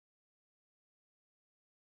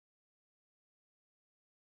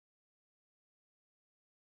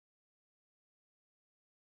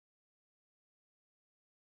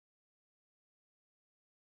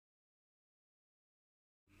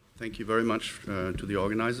Thank you very much to the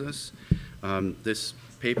organizers. This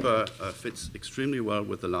paper fits extremely well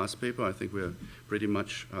with the last paper. I think we're pretty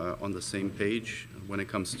much on the same page when it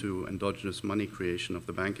comes to endogenous money creation of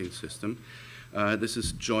the banking system. This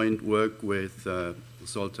is joint work with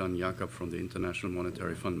Zoltan Jakab from the International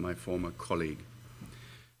Monetary Fund, my former colleague.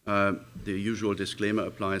 The usual disclaimer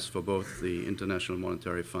applies for both the International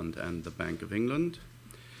Monetary Fund and the Bank of England.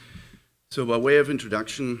 So by way of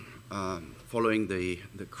introduction, following the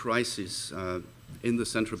crisis in the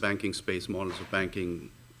central banking space, models of banking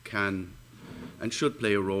can and should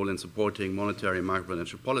play a role in supporting monetary and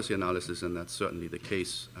macroprudential policy analysis, and that's certainly the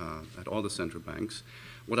case at all the central banks.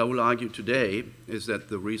 What I will argue today is that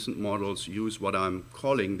the recent models use what I'm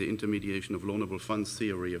calling the intermediation of loanable funds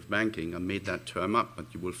theory of banking. I made that term up,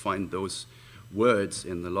 but you will find those words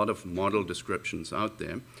in a lot of model descriptions out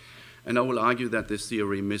there. And I will argue that this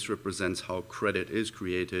theory misrepresents how credit is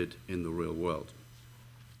created in the real world.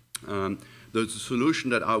 The solution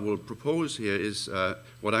that I will propose here is to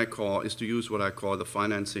use what I call the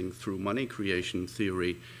financing through money creation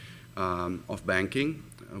theory of banking,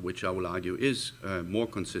 which I will argue is more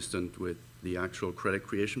consistent with the actual credit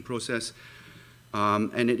creation process.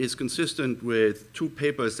 And it is consistent with two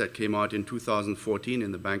papers that came out in 2014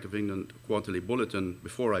 in the Bank of England Quarterly Bulletin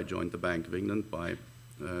before I joined the Bank of England by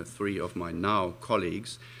three of my now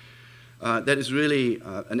colleagues. That is really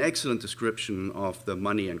an excellent description of the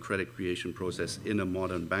money and credit creation process in a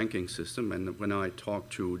modern banking system. And when I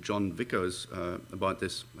talked to John Vickers about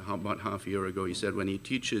this about half a year ago, he said when he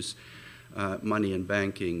teaches money and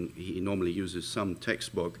banking, he normally uses some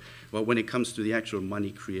textbook. But when it comes to the actual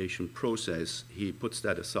money creation process, he puts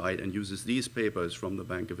that aside and uses these papers from the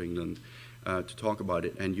Bank of England to talk about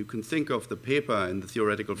it. And you can think of the paper and the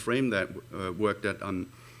theoretical frame that work that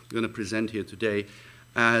I'm going to present here today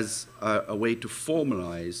as a way to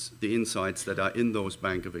formalize the insights that are in those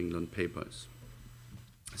Bank of England papers.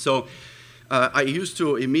 So I used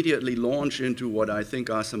to immediately launch into what I think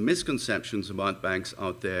are some misconceptions about banks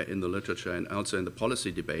out there in the literature and also in the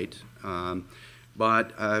policy debate.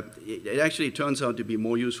 But it actually turns out to be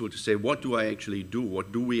more useful to say, what do I actually do?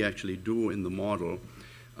 What do we actually do in the model?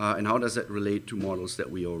 And how does that relate to models that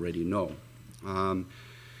we already know?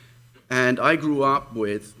 And I grew up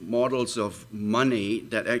with models of money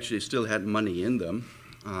that actually still had money in them.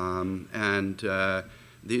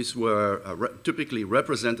 These were typically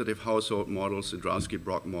representative household models,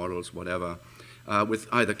 Zidrowski-Brock models, whatever, with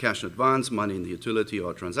either cash advance, money in the utility,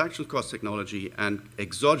 or transaction cost technology, and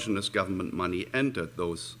exogenous government money entered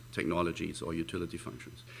those technologies or utility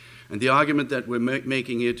functions. And the argument that we're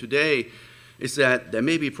making here today is that there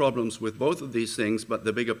may be problems with both of these things, but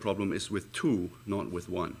the bigger problem is with two, not with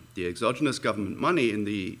one. The exogenous government money in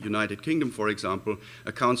the United Kingdom, for example,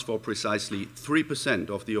 accounts for precisely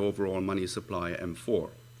 3% of the overall money supply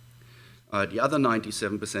M4. The other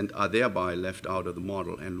 97% are thereby left out of the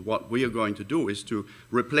model. And what we are going to do is to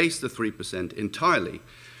replace the 3% entirely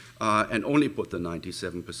and only put the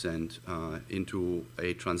 97% into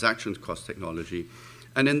a transaction cost technology.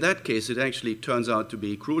 And in that case, it actually turns out to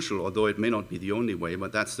be crucial, although it may not be the only way,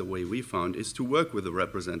 but that's the way we found, is to work with a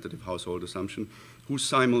representative household assumption who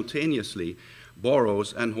simultaneously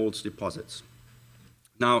borrows and holds deposits.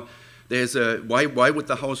 Now, why would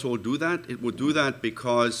the household do that? It would do that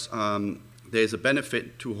because there's a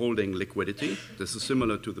benefit to holding liquidity. This is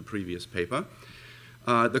similar to the previous paper.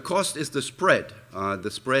 The cost is the spread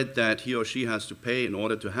that he or she has to pay in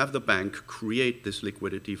order to have the bank create this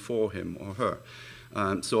liquidity for him or her.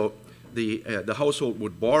 So the household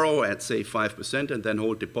would borrow at, say, 5% and then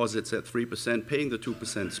hold deposits at 3%, paying the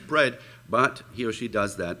 2% spread, but he or she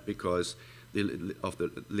does that because of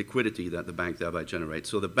the liquidity that the bank thereby generates.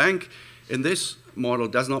 So the bank in this model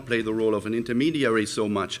does not play the role of an intermediary so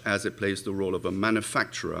much as it plays the role of a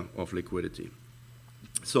manufacturer of liquidity.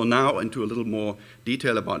 So now into a little more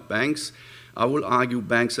detail about banks. I will argue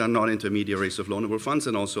banks are not intermediaries of loanable funds,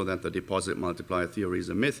 and also that the deposit multiplier theory is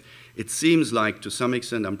a myth. It seems like, to some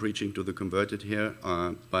extent, I'm preaching to the converted here,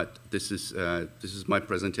 but this is my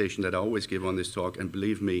presentation that I always give on this talk, and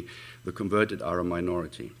believe me, the converted are a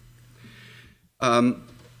minority.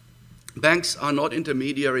 Banks are not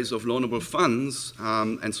intermediaries of loanable funds,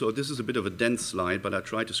 and so this is a bit of a dense slide, but I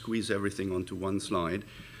try to squeeze everything onto one slide.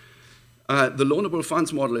 The loanable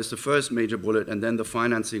funds model is the first major bullet, and then the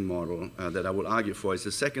financing model that I will argue for is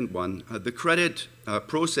the second one. The credit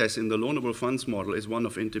process in the loanable funds model is one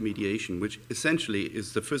of intermediation, which essentially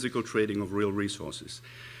is the physical trading of real resources.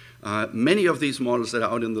 Many of these models that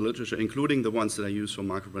are out in the literature, including the ones that I use for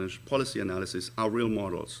macroprudential policy analysis, are real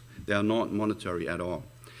models. They are not monetary at all.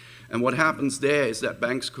 And what happens there is that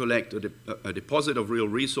banks collect a deposit of real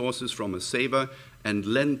resources from a saver and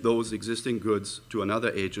lend those existing goods to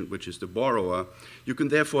another agent, which is the borrower. You can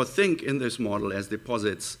therefore think in this model as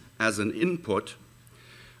deposits as an input,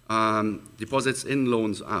 deposits in,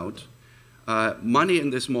 loans out. Money in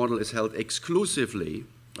this model is held exclusively,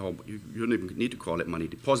 or you don't even need to call it money,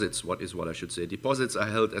 deposits, what I should say. Deposits are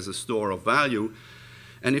held as a store of value.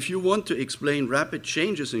 And if you want to explain rapid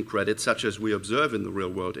changes in credit, such as we observe in the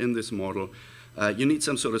real world in this model, you need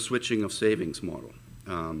some sort of switching of savings model.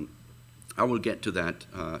 I will get to that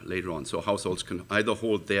later on. So households can either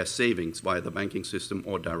hold their savings via the banking system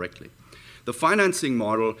or directly. The financing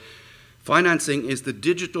model, financing is the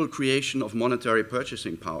digital creation of monetary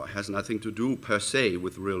purchasing power. It has nothing to do per se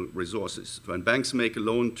with real resources. When banks make a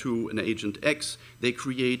loan to an agent X, they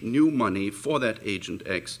create new money for that agent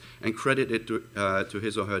X and credit it to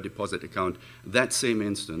his or her deposit account that same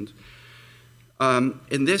instant.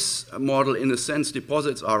 In this model, in a sense,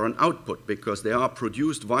 deposits are an output because they are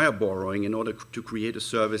produced via borrowing in order to create a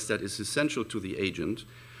service that is essential to the agent.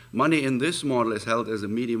 Money in this model is held as a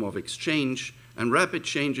medium of exchange, and rapid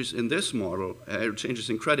changes in this model, changes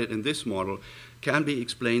in credit in this model, can be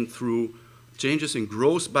explained through changes in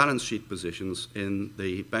gross balance sheet positions in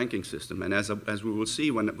the banking system. And as we will see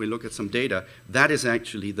when we look at some data, that is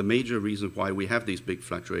actually the major reason why we have these big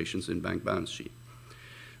fluctuations in bank balance sheet.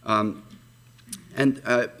 Let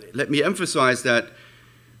me emphasize that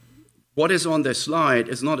what is on this slide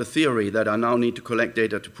is not a theory that I now need to collect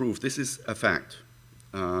data to prove. This is a fact.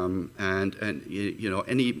 You know,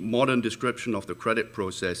 any modern description of the credit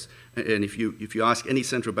process, and if you ask any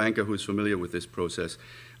central banker who is familiar with this process,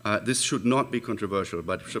 this should not be controversial,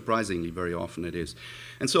 but surprisingly, very often it is.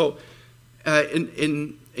 And so,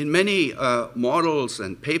 in many models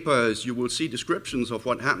and papers, you will see descriptions of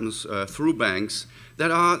what happens through banks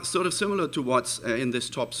that are sort of similar to what's in this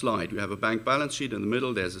top slide. You have a bank balance sheet in the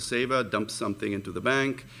middle, there's a saver, dumps something into the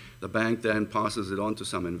bank then passes it on to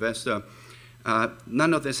some investor.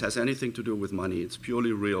 None of this has anything to do with money. It's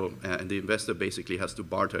purely real, and the investor basically has to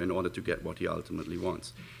barter in order to get what he ultimately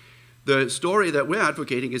wants. The story that we're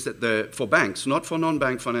advocating is that for banks, not for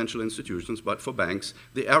non-bank financial institutions, but for banks,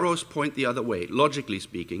 the arrows point the other way, logically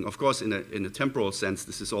speaking. Of course, in a temporal sense,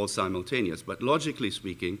 this is all simultaneous, but logically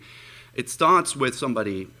speaking, it starts with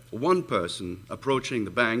somebody, one person, approaching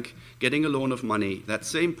the bank, getting a loan of money, that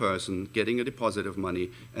same person getting a deposit of money,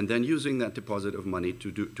 and then using that deposit of money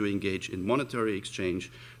to engage in monetary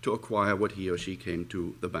exchange to acquire what he or she came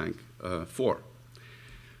to the bank for.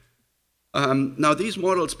 Now, these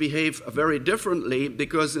models behave very differently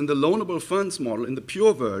because in the loanable funds model, in the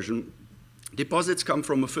pure version, deposits come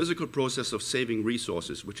from a physical process of saving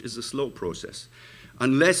resources, which is a slow process.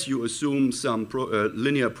 Unless you assume some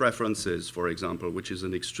linear preferences, for example, which is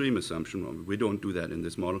an extreme assumption. We don't do that in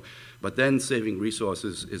this model. But then saving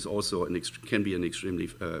resources is also can be an extremely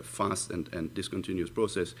fast and discontinuous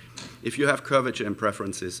process. If you have curvature and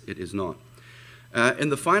preferences, it is not. In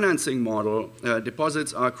the financing model,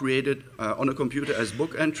 deposits are created on a computer as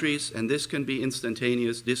book entries, and this can be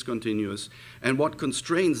instantaneous, discontinuous. And what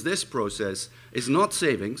constrains this process is not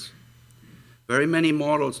savings. Very many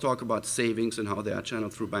models talk about savings and how they are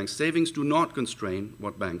channeled through banks. Savings do not constrain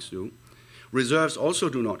what banks do. Reserves also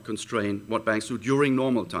do not constrain what banks do during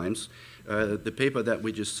normal times. The paper that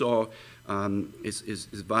we just saw is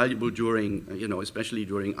valuable during, especially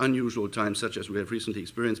during unusual times such as we have recently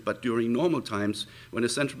experienced, but during normal times, when a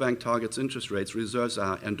central bank targets interest rates, reserves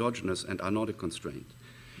are endogenous and are not a constraint.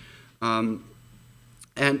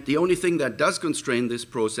 And the only thing that does constrain this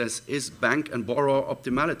process is bank and borrower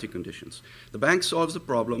optimality conditions. The bank solves the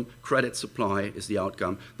problem, credit supply is the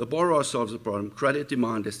outcome. The borrower solves the problem, credit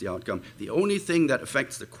demand is the outcome. The only thing that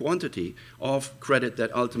affects the quantity of credit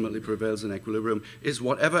that ultimately prevails in equilibrium is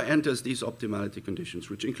whatever enters these optimality conditions,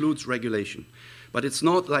 which includes regulation. But it's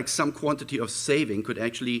not like some quantity of saving could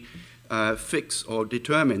actually fix or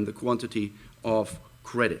determine the quantity of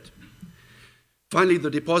credit. Finally, the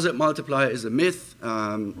deposit multiplier is a myth.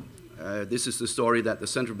 This is the story that the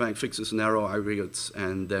central bank fixes narrow aggregates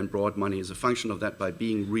and then broad money is a function of that by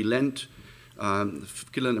being relent.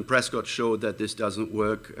 Killen and Prescott showed that this doesn't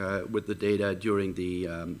work with the data during the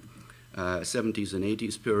 70s and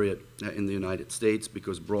 80s period in the United States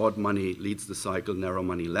because broad money leads the cycle, narrow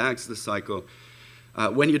money lags the cycle.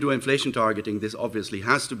 When you do inflation targeting, this obviously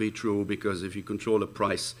has to be true because if you control a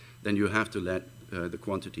price, then you have to let the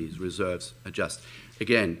quantities, reserves adjust.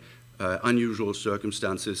 Again, unusual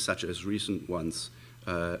circumstances such as recent ones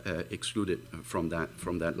excluded from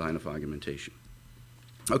that line of argumentation.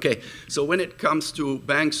 Okay, so when it comes to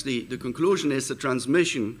banks, the conclusion is the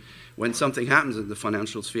transmission, when something happens in the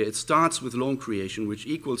financial sphere, it starts with loan creation, which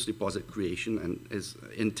equals deposit creation and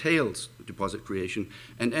entails deposit creation,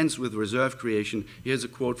 and ends with reserve creation. Here's a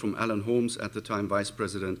quote from Alan Holmes, at the time Vice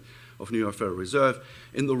President of New York Federal Reserve.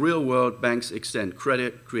 In the real world, banks extend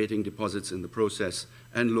credit, creating deposits in the process,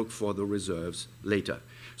 and look for the reserves later.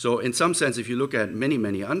 So in some sense, if you look at many,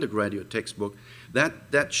 many undergraduate textbooks,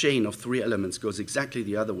 that chain of three elements goes exactly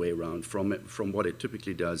the other way around from what it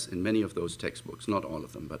typically does in many of those textbooks, not all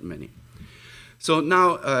of them, but many. So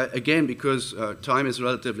now, again, because time is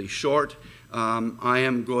relatively short, I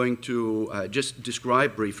am going to just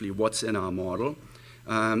describe briefly what's in our model.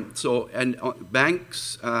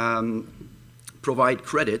 Banks provide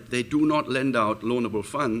credit. They do not lend out loanable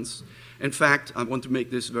funds. In fact, I want to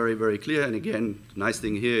make this very, very clear. And again, the nice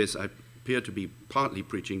thing here is I appear to be partly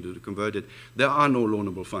preaching to the converted. There are no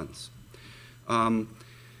loanable funds.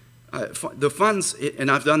 The funds,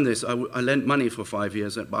 and I've done this, I lent money for 5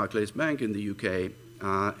 years at Barclays Bank in the UK.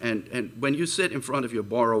 And when you sit in front of your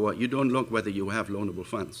borrower, you don't look whether you have loanable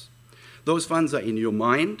funds. Those funds are in your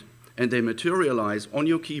mind, and they materialize on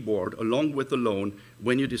your keyboard along with the loan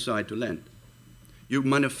when you decide to lend. You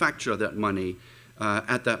manufacture that money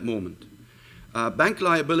at that moment. Bank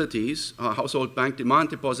liabilities are household bank demand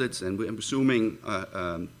deposits, and I'm assuming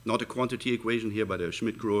not a quantity equation here, but a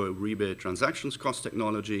Schmidt-Grohe rebate transactions cost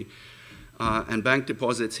technology. And bank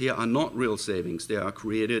deposits here are not real savings. They are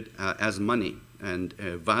created as money and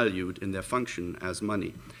valued in their function as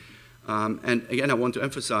money. And again, I want to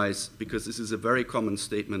emphasize, because this is a very common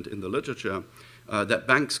statement in the literature, that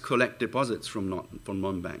banks collect deposits from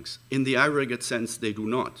non-banks. In the aggregate sense, they do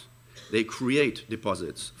not. They create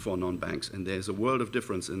deposits for non-banks, and there's a world of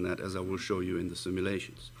difference in that, as I will show you in the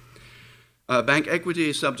simulations. Bank equity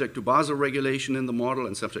is subject to Basel regulation in the model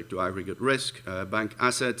and subject to aggregate risk. Bank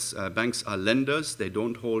assets, banks are lenders. They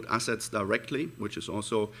don't hold assets directly, which is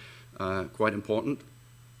also quite important.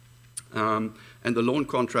 And the loan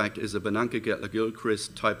contract is a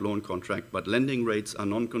Bernanke-Gilchrist type loan contract, but lending rates are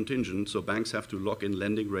non-contingent, so banks have to lock in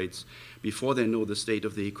lending rates before they know the state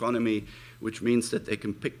of the economy, which means that they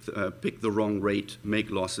can pick the wrong rate, make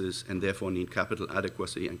losses, and therefore need capital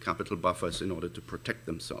adequacy and capital buffers in order to protect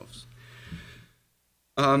themselves.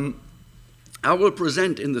 I will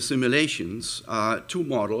present in the simulations two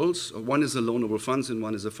models. One is a loanable funds and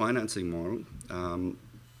one is a financing model.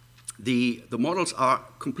 The models are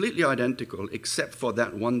completely identical except for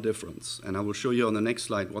that one difference, and I will show you on the next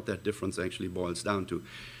slide what that difference actually boils down to.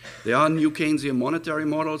 There are new Keynesian monetary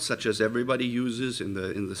models, such as everybody uses in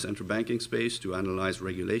the central banking space to analyze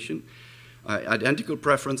regulation. Identical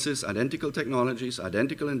preferences, identical technologies,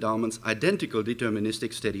 identical endowments, identical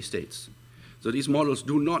deterministic steady states. So these models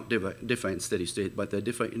do not differ in steady state, but they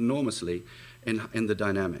differ enormously in the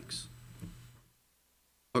dynamics.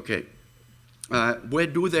 Okay. Where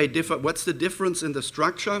do they differ? What's the difference in the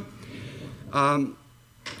structure?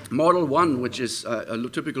 Model one, which is a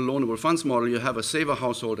typical loanable funds model, you have a saver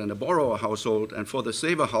household and a borrower household, and for the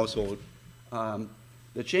saver household,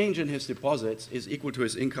 the change in his deposits is equal to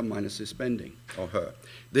his income minus his spending, or her.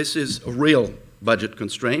 This is a real budget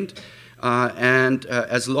constraint, and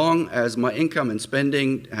as long as my income and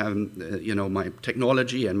spending, my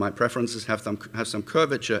technology and my preferences have some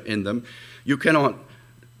curvature in them, you cannot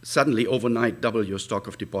suddenly overnight double your stock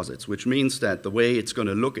of deposits, which means that the way it's going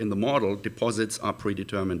to look in the model, deposits are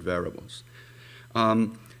predetermined variables.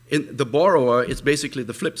 In the borrower, it's basically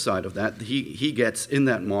the flip side of that. He gets, in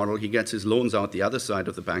that model, he gets his loans out the other side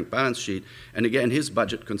of the bank balance sheet, and again, his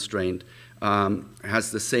budget constraint has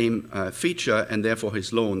the same feature, and therefore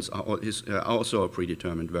his loans are also a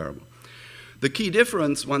predetermined variable. The key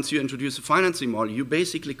difference, once you introduce a financing model, you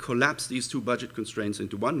basically collapse these two budget constraints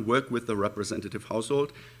into one, work with the representative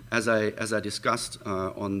household, as I discussed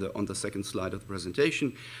on the second slide of the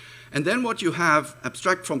presentation. And then what you have,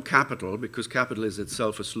 abstract from capital, because capital is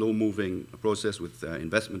itself a slow-moving process with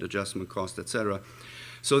investment adjustment cost, etc.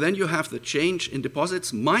 So then you have the change in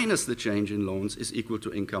deposits minus the change in loans is equal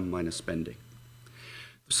to income minus spending.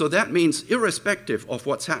 So that means irrespective of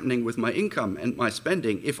what's happening with my income and my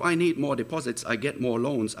spending, if I need more deposits, I get more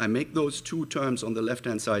loans, I make those two terms on the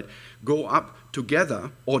left-hand side go up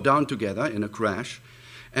together or down together in a crash,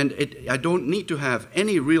 and I don't need to have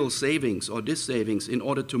any real savings or dis-savings in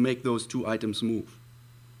order to make those two items move.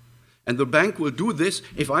 And the bank will do this.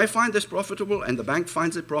 If I find this profitable and the bank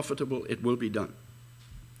finds it profitable, it will be done.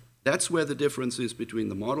 That's where the difference is between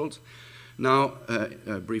the models. Now,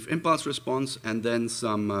 a brief impulse response, and then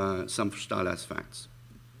some stylized facts.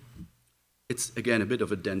 It's, again, a bit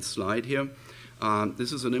of a dense slide here.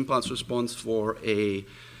 This is an impulse response for a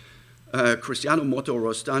Cristiano Motto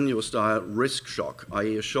Rostagno style risk shock,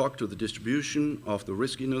 i.e. a shock to the distribution of the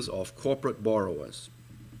riskiness of corporate borrowers.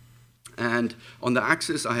 And on the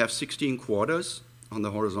axis, I have 16 quarters on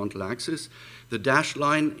the horizontal axis. The dashed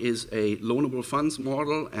line is a loanable funds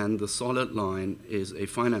model, and the solid line is a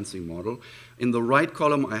financing model. In the right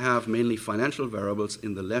column, I have mainly financial variables.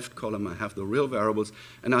 In the left column, I have the real variables.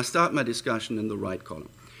 And I start my discussion in the right column.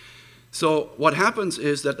 So what happens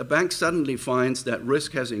is that the bank suddenly finds that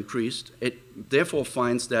risk has increased. It therefore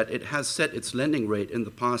finds that it has set its lending rate in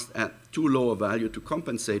the past at too low a value to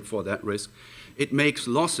compensate for that risk. It makes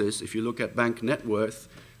losses. If you look at bank net worth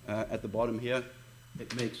at the bottom here,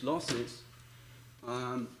 it makes losses.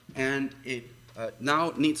 And it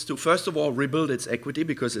now needs to, first of all, rebuild its equity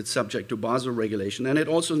because it's subject to Basel regulation, and it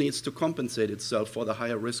also needs to compensate itself for the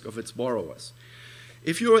higher risk of its borrowers.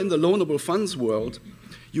 If you're in the loanable funds world,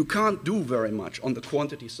 you can't do very much on the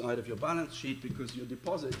quantity side of your balance sheet because your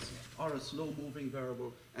deposits are a slow-moving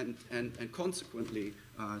variable, and consequently,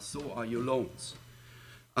 so are your loans.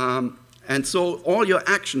 And so all your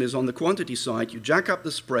action is on the quantity side. You jack up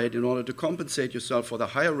the spread in order to compensate yourself for the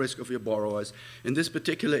higher risk of your borrowers. In this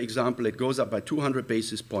particular example, it goes up by 200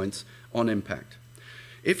 basis points on impact.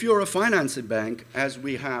 If you're a financing bank, as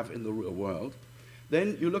we have in the real world,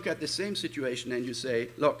 then you look at the same situation and you say,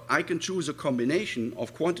 look, I can choose a combination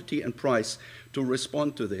of quantity and price to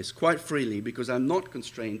respond to this quite freely because I'm not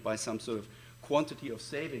constrained by some sort of quantity of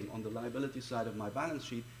saving on the liability side of my balance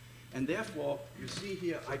sheet. And therefore, you see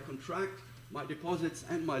here, I contract my deposits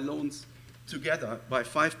and my loans together by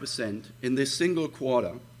 5% in this single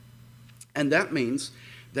quarter. And that means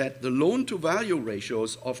that the loan-to-value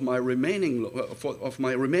ratios of my remaining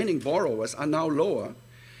borrowers are now lower,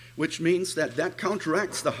 which means that that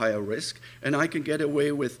counteracts the higher risk, and I can get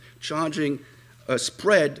away with charging a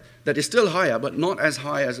spread that is still higher, but not as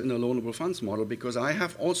high as in a loanable funds model, because I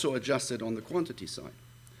have also adjusted on the quantity side.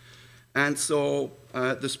 And so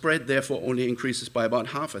the spread, therefore, only increases by about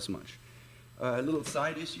half as much. A little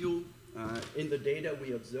side issue. In the data,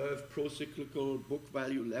 we observe pro-cyclical book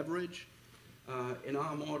value leverage. In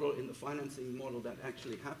our model, in the financing model, that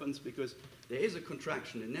actually happens because there is a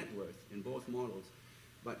contraction in net worth in both models.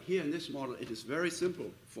 But here in this model, it is very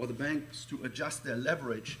simple for the banks to adjust their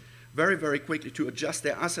leverage very, very quickly, to adjust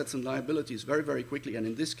their assets and liabilities very, very quickly, and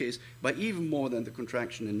in this case, by even more than the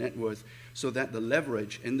contraction in net worth, so that the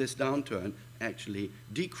leverage in this downturn actually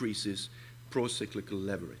decreases pro-cyclical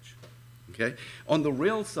leverage. Okay? On the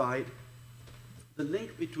real side, the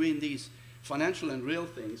link between these financial and real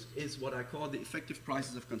things is what I call the effective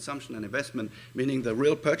prices of consumption and investment, meaning the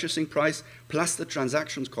real purchasing price plus the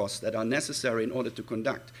transactions costs that are necessary in order to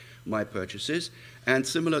conduct my purchases. And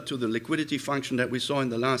similar to the liquidity function that we saw in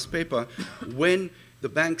the last paper, when the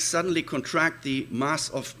banks suddenly contract the mass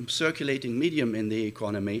of circulating medium in the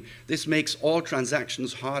economy, this makes all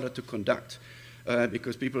transactions harder to conduct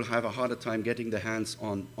because people have a harder time getting their hands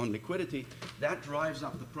on liquidity. That drives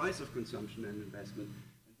up the price of consumption and investment.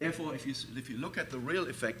 Therefore, if you look at the real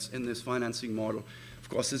effects in this financing model, of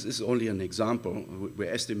course, this is only an example.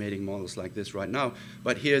 We're estimating models like this right now.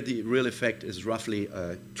 But here, the real effect is roughly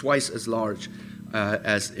twice as large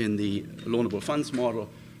as in the loanable funds model.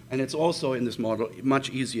 And it's also, in this model, much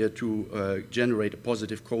easier to generate a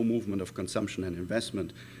positive co-movement of consumption and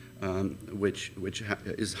investment, which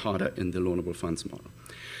is harder in the loanable funds model.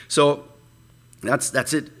 So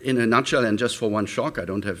that's it in a nutshell, and just for one shock, I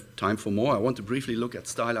don't have time for more. I want to briefly look at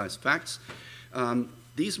stylized facts.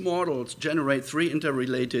 These models generate three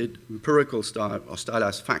interrelated empirical style or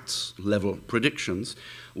stylized facts level predictions.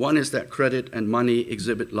 One is that credit and money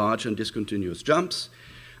exhibit large and discontinuous jumps.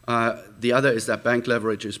 The other is that bank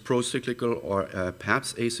leverage is pro-cyclical or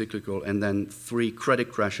perhaps acyclical, and then three,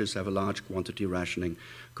 credit crashes have a large quantity rationing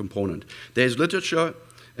component. There's literature,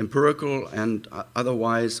 empirical and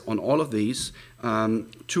otherwise, on all of these.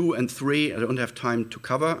 2 and 3, I don't have time to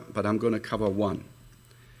cover, but I'm going to cover one.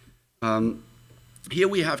 Here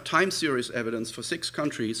we have time series evidence for 6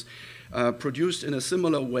 countries produced in a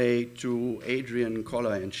similar way to Adrian,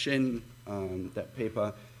 Koller, and Shin, that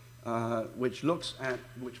paper, which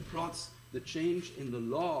plots the change in the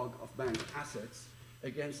log of bank assets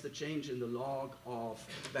against the change in the log of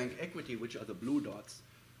bank equity, which are the blue dots,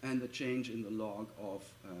 and the change in the log of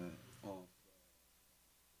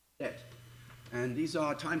debt. And these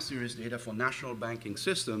are time series data for national banking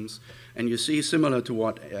systems. And you see, similar to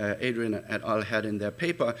what Adrian et al. Had in their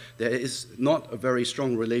paper, there is not a very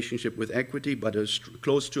strong relationship with equity, but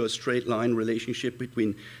close to a straight line relationship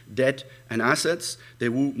between debt and assets. They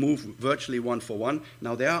move virtually one for one.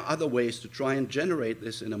 Now, there are other ways to try and generate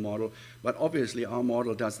this in a model, but obviously our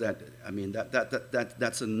model does that. I mean,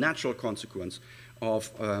 that's a natural consequence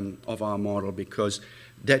of our model, because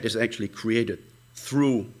debt is actually created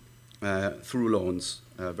through loans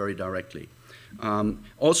very directly.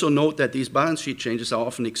 Also note that these balance sheet changes are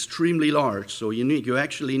often extremely large, so you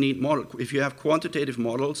actually need model. If you have quantitative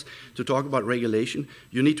models to talk about regulation,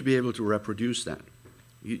 you need to be able to reproduce that.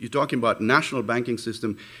 You're talking about national banking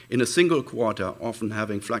system in a single quarter, often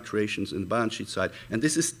having fluctuations in the balance sheet side, and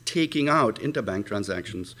this is taking out interbank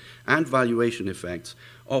transactions and valuation effects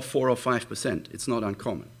of 4 or 5%. It's not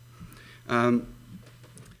uncommon.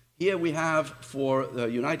 Here we have for the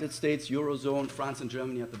United States, Eurozone, France and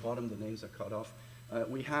Germany at the bottom, the names are cut off.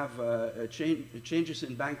 We have changes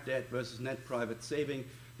in bank debt versus net private saving.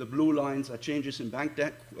 The blue lines are changes in bank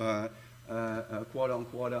debt quarter on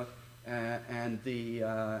quarter, and the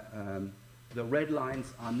red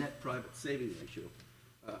lines are net private saving ratio.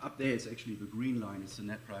 Up there is actually the green line, it's the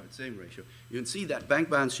net private saving ratio. You can see that bank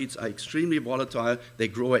balance sheets are extremely volatile. They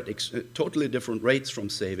grow at totally different rates from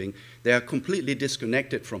saving. They are completely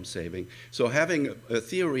disconnected from saving. So having a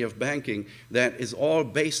theory of banking that is all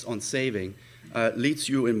based on saving leads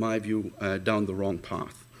you, in my view, down the wrong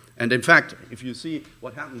path. And in fact, if you see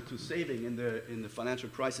what happened to saving in the financial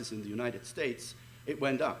crisis in the United States, it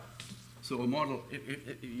went up. So a model,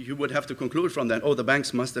 you would have to conclude from that, oh, the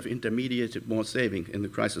banks must have intermediated more saving in the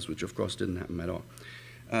crisis, which of course didn't happen at all.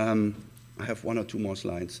 I have 1 or 2 more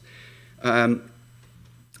slides.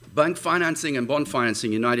 Bank financing and bond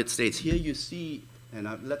financing in the United States. Here you see, and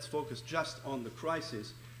let's focus just on the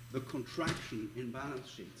crisis, the contraction in balance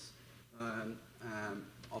sheets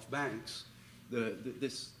of banks.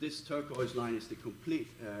 This turquoise line is the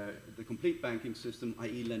complete banking system,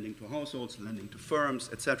 i.e. lending to households, lending to firms,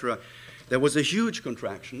 etc. There was a huge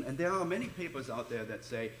contraction, and there are many papers out there that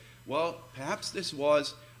say, well, perhaps this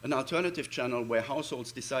was an alternative channel where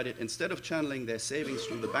households decided instead of channeling their savings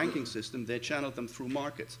through the banking system, they channeled them through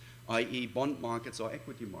markets, i.e. bond markets or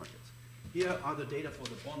equity markets. Here are the data for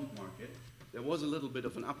the bond market. There was a little bit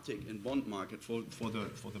of an uptick in bond market for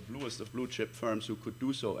the bluest of blue chip firms who could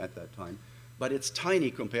do so at that time. But it's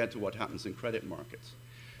tiny compared to what happens in credit markets.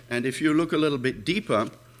 And if you look a little bit deeper,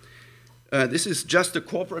 this is just the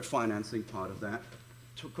corporate financing part of that,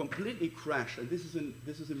 to completely crash, and this is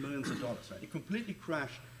in millions of dollars, right? It completely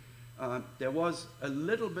crashed. There was a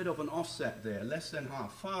little bit of an offset there, less than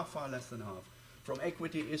half, far less than half, from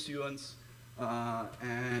equity issuance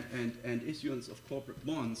and issuance of corporate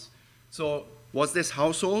bonds. So was this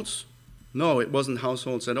households? No, it wasn't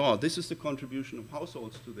households at all. This is the contribution of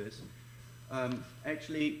households to this.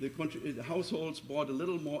 Actually, the households bought a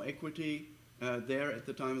little more equity there at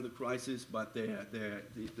the time of the crisis, but the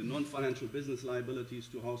non-financial business liabilities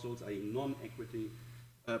to households, i.e. non-equity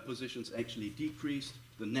positions, actually decreased.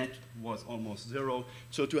 The net was almost zero.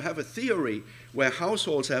 So to have a theory where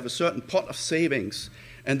households have a certain pot of savings,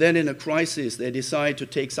 and then in a crisis they decide to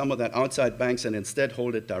take some of that outside banks and instead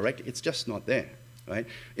hold it directly, it's just not there. Right?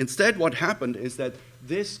 Instead, what happened is that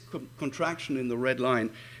this contraction in the red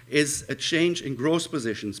line is a change in gross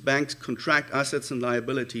positions. Banks contract assets and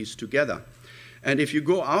liabilities together. And if you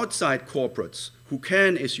go outside corporates who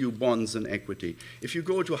can issue bonds and equity, if you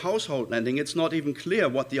go to household lending, it's not even clear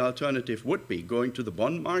what the alternative would be. Going to the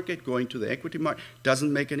bond market, going to the equity market,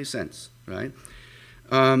 doesn't make any sense, right?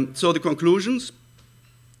 So the conclusions.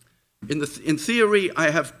 In theory, I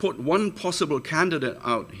have put one possible candidate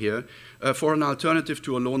out here for an alternative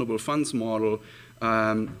to a loanable funds model,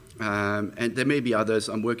 and there may be others.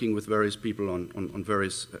 I'm working with various people on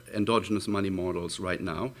various endogenous money models right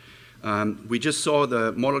now. We just saw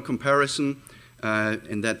the model comparison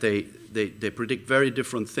in that they predict very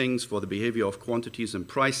different things for the behavior of quantities and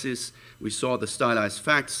prices. We saw the stylized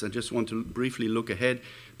facts. I just want to briefly look ahead.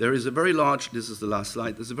 There is a very large, this is the last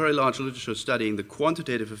slide, there's a very large literature studying the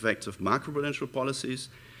quantitative effects of macroprudential policies.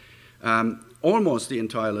 Almost the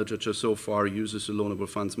entire literature so far uses a loanable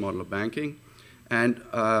funds model of banking. And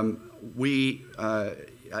I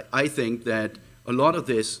think that a lot of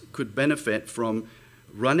this could benefit from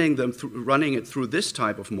running it through this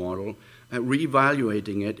type of model and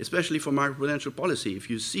reevaluating it, especially for macroprudential policy. If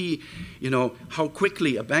you see, how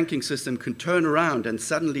quickly a banking system can turn around and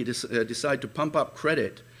suddenly decide to pump up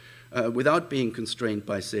credit without being constrained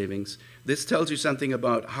by savings, this tells you something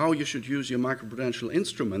about how you should use your macroprudential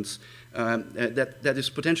instruments that is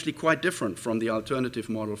potentially quite different from the alternative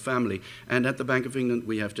model family. And at the Bank of England,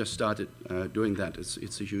 we have just started doing that.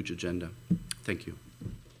 It's a huge agenda. Thank you.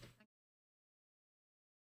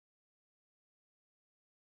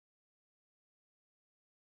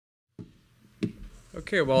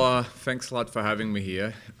 Okay, well, thanks a lot for having me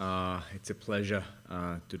here. It's a pleasure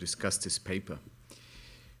to discuss this paper.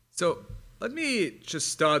 So Let me just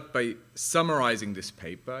start by summarizing this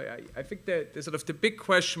paper. I think that the sort of the big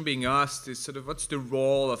question being asked is sort of what's the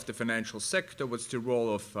role of the financial sector, what's the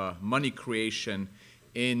role of money creation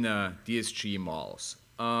in DSG models.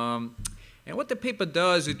 And what the paper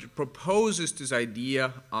does, it proposes this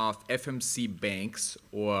idea of FMC banks,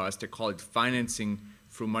 or as they call it, financing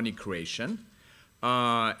through money creation,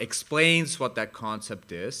 explains what that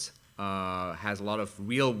concept is, has a lot of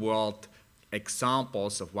real-world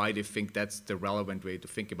examples of why they think that's the relevant way to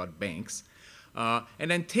think about banks,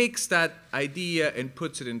 and then takes that idea and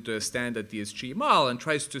puts it into a standard DSG model and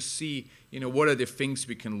tries to see, what are the things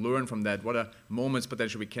we can learn from that, what are moments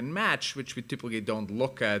potentially we can match, which we typically don't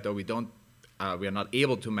look at or we are not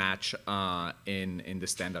able to match in the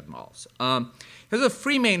standard models. There's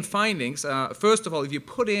three main findings. First of all, if you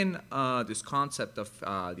put in this concept of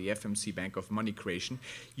the FMC bank of money creation,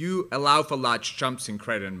 you allow for large jumps in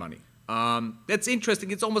credit and money. That's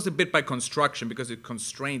interesting. It's almost a bit by construction because it's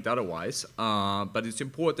constrained otherwise, but it's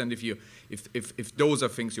important if those are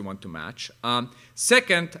things you want to match.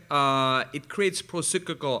 Second, it creates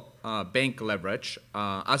pro-cyclical bank leverage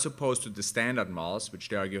as opposed to the standard models, which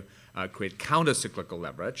they argue create counter-cyclical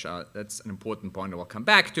leverage. That's an important point that we'll come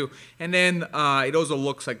back to. And then it also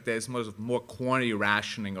looks like there's more quantity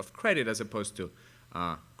rationing of credit as opposed to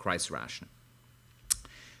price rationing.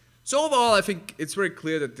 So overall, I think it's very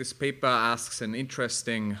clear that this paper asks an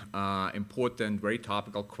interesting, important, very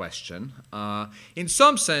topical question. In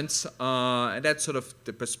some sense, and that's sort of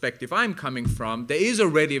the perspective I'm coming from, there is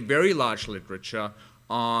already a very large literature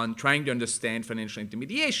on trying to understand financial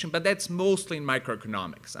intermediation, but that's mostly in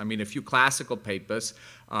microeconomics. I mean, a few classical papers,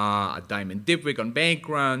 Diamond Dipwick on bank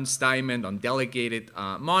runs, Diamond on delegated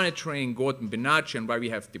monitoring, Gordon Benacci on why we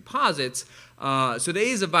have deposits. So there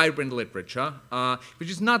is a vibrant literature, which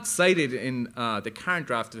is not cited in the current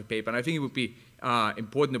draft of the paper, and I think it would be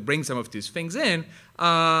important to bring some of these things in.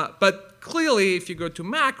 But clearly, if you go to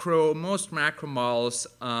macro, most macro models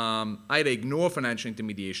either ignore financial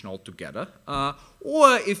intermediation altogether,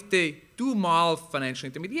 or if they do model financial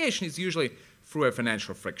intermediation, it's usually through a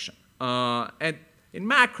financial friction. And in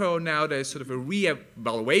macro now, there's sort of a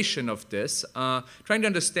re-evaluation of this, trying to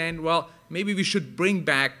understand, well, maybe we should bring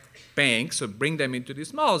back banks or bring them into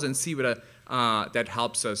these models and see whether that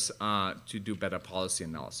helps us to do better policy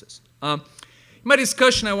analysis. In my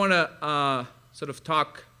discussion, I want to sort of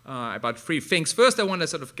talk about three things. First, I want to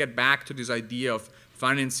sort of get back to this idea of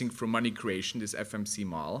financing through money creation, this FMC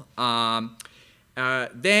model.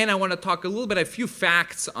 Then I want to talk a little bit, a few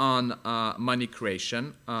facts on money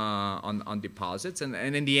creation, on deposits. And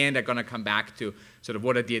in the end, I'm going to come back to sort of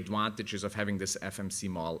what are the advantages of having this FMC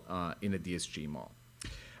model in a DSG model.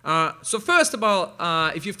 So first of all,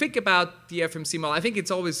 if you think about the FMC model, I think it's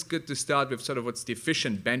always good to start with sort of what's the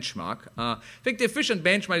efficient benchmark. I think the efficient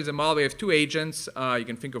benchmark is a model where you have two agents. You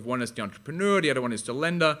can think of one as the entrepreneur, the other one is the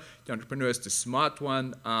lender. The entrepreneur is the smart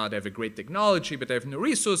one. They have a great technology, but they have no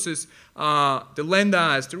resources. The lender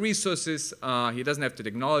has the resources. He doesn't have the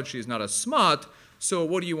technology. He's not as smart. So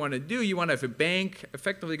what do you want to do? You want to have a bank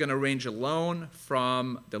effectively going to arrange a loan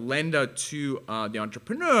from the lender to the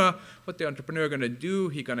entrepreneur. What the entrepreneur going to do,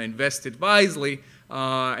 he's going to invest it wisely,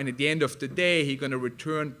 and at the end of the day, he's going to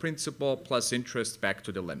return principal plus interest back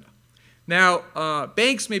to the lender. Now,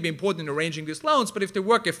 banks may be important in arranging these loans, but if they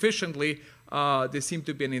work efficiently, they seem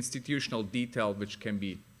to be an institutional detail which can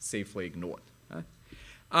be safely ignored.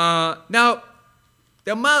 Now,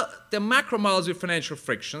 the macro models with financial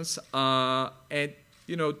frictions, and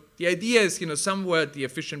the idea is somewhere the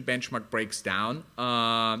efficient benchmark breaks down.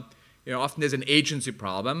 Often there's an agency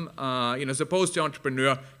problem. Suppose the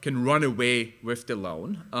entrepreneur can run away with the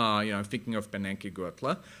loan. I'm thinking of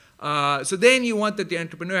Bernanke-Görtler. So then you want that the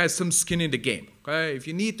entrepreneur has some skin in the game. Okay? If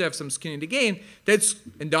you need to have some skin in the game, that's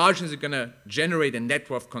endogenous is going to generate a net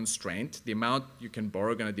worth constraint. The amount you can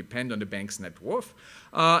borrow is going to depend on the bank's net worth.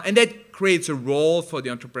 And that creates a role for the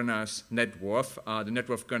entrepreneur's net worth. The net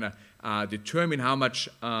worth is going to determine how much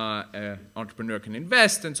an entrepreneur can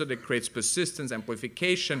invest, and so that creates persistence,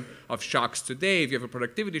 amplification of shocks today. If you have a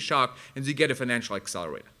productivity shock, and so you get a financial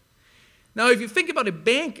accelerator. Now, if you think about a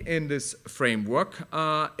bank in this framework,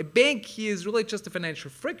 a bank here is really just a financial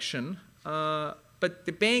friction, but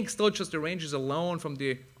the bank still just arranges a loan from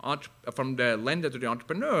the lender to the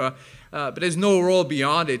entrepreneur, but there's no role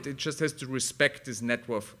beyond it. It just has to respect this net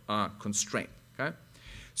worth constraint. Okay?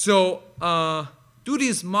 So do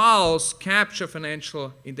these models capture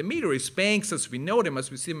financial intermediaries, banks as we know them,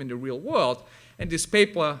 as we see them in the real world? And this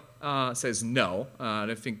paper says no. And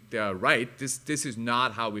I think they're right. This is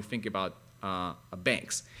not how we think about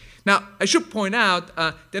banks. Now, I should point out,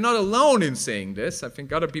 they're not alone in saying this. I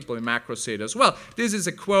think other people in macro say it as well. This is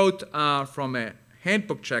a quote from a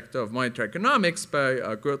handbook chapter of monetary economics by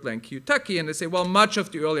Gertler and Kiyotaki, and they say, well, much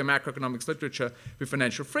of the earlier macroeconomics literature with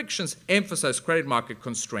financial frictions emphasized credit market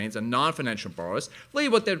constraints and non-financial borrowers. Really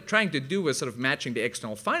what they're trying to do is sort of matching the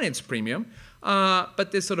external finance premium,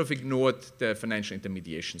 but they sort of ignored the financial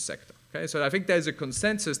intermediation sector. Okay? So I think there's a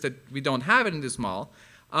consensus that we don't have it in this model.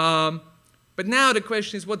 But now the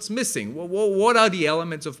question is, what's missing? What are the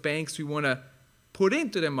elements of banks we want to put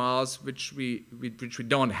into the models which we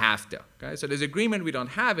don't have there? Okay? So there's agreement we don't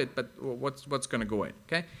have it, but what's going to go in?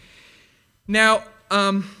 Okay? Now,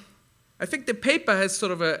 I think the paper has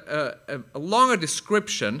sort of a longer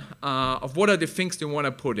description of what are the things they want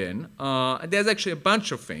to put in. And there's actually a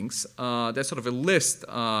bunch of things. There's sort of a list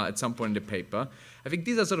at some point in the paper. I think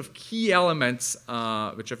these are sort of key elements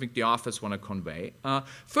which I think the authors want to convey.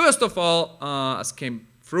 First of all, as came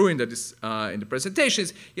through in the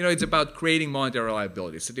presentations, it's about creating monetary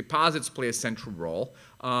reliability. So deposits play a central role,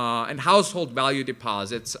 and household value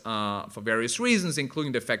deposits for various reasons,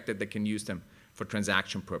 including the fact that they can use them for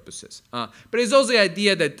transaction purposes. But there's also the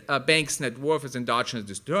idea that banks' net worth is endogenously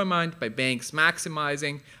determined by banks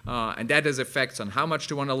maximizing, and that has effects on how much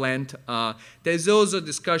they want to lend. There's also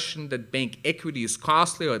discussion that bank equity is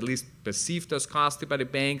costly, or at least perceived as costly by the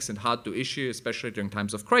banks, and hard to issue, especially during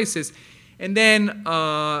times of crisis. And then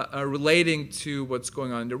relating to what's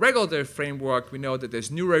going on in the regulatory framework, we know that there's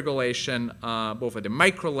new regulation both at the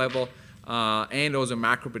micro level and also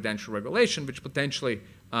macroprudential regulation, which potentially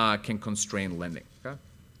can constrain lending. Okay?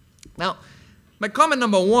 Now, my comment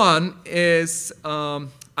number one is I'm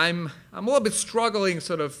a little bit struggling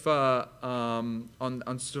sort of to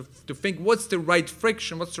think what's the right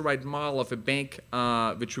friction, what's the right model of a bank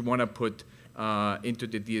which we want to put into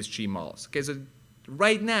the DSG models. Okay, so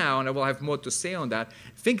right now, and I will have more to say on that,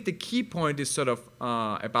 I think the key point is sort of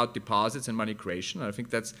about deposits and money creation. And I think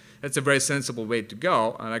that's a very sensible way to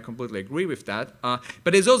go, and I completely agree with that.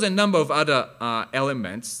 But there's also a number of other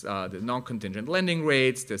elements, the non-contingent lending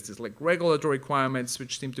rates, there's this like regulatory requirements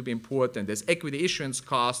which seem to be important, there's equity issuance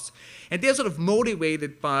costs, and they're sort of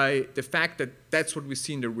motivated by the fact that that's what we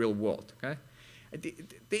see in the real world. Okay?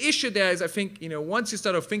 The issue there is, I think, once you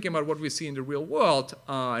start thinking about what we see in the real world,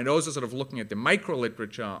 and also sort of looking at the micro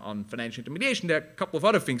literature on financial intermediation, there are a couple of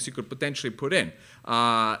other things you could potentially put in.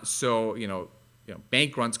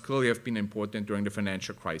 Bank runs clearly have been important during the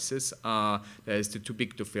financial crisis. There's the too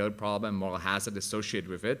big to fail problem, moral hazard associated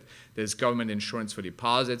with it. There's government insurance for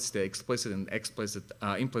deposits, the implicit and explicit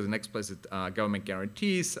government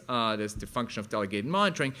guarantees. There's the function of delegated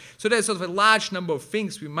monitoring. So there's sort of a large number of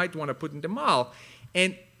things we might want to put in the model.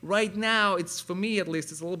 And right now, for me at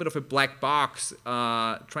least, it's a little bit of a black box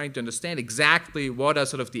trying to understand exactly what are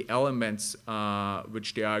sort of the elements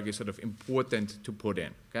which they argue sort of important to put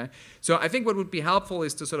in. Okay? So I think what would be helpful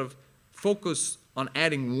is to sort of focus on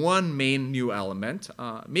adding one main new element.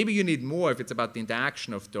 Maybe you need more if it's about the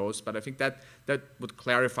interaction of those, but I think that would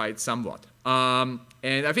clarify it somewhat.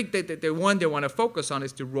 And I think that the one they want to focus on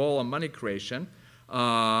is the role of money creation,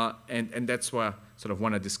 and that's where I sort of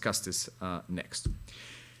want to discuss this next.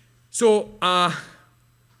 So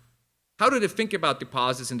how do they think about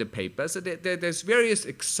deposits in the paper? So there's various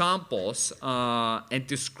examples and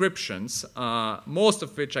descriptions, most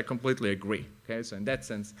of which I completely agree. Okay? So in that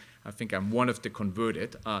sense, I think I'm one of the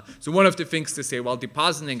converted. So one of the things to say, well,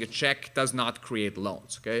 depositing a check does not create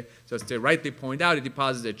loans. Okay? So as they rightly point out, you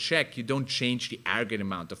deposit a check, you don't change the aggregate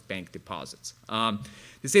amount of bank deposits.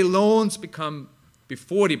 They say loans become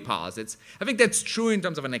before deposits. I think that's true in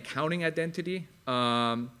terms of an accounting identity. They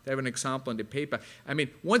have an example in the paper. I mean,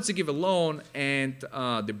 once you give a loan and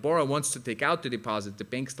the borrower wants to take out the deposit, the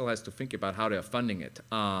bank still has to think about how they are funding it.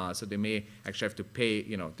 So they may actually have to pay,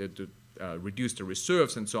 to reduce the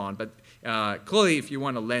reserves and so on. But clearly, if you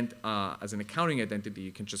want to lend as an accounting identity,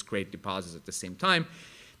 you can just create deposits at the same time.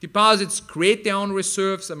 Deposits create their own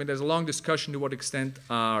reserves. I mean, there's a long discussion to what extent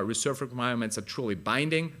reserve requirements are truly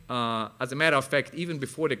binding. As a matter of fact, even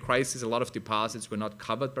before the crisis, a lot of deposits were not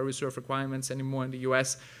covered by reserve requirements anymore in the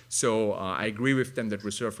US. So I agree with them that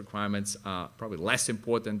reserve requirements are probably less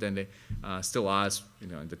important than they still are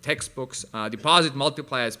in the textbooks. Deposit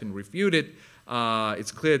multiplier has been refuted.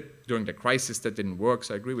 It's clear during the crisis that didn't work,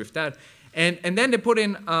 so I agree with that. And then they put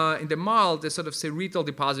in the model, they sort of say retail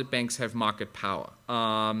deposit banks have market power.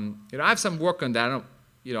 I have some work on that. I don't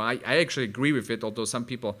I actually agree with it, although some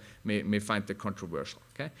people may find it controversial.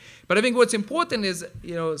 Okay, but I think what's important is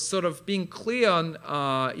sort of being clear on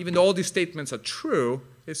even though all these statements are true,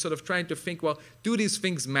 is sort of trying to think, well, do these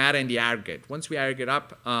things matter in the aggregate? Once we aggregate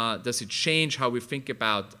up, does it change how we think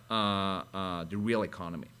about the real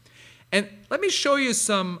economy? And let me show you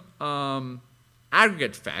some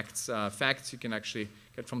aggregate facts, facts you can actually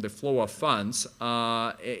get from the flow of funds,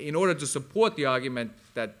 in order to support the argument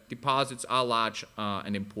that deposits are large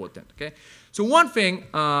and important. Okay? So one thing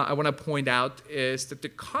I want to point out is that the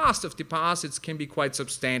cost of deposits can be quite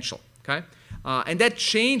substantial. Okay? And that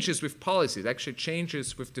changes with policy. It actually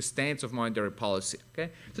changes with the stance of monetary policy.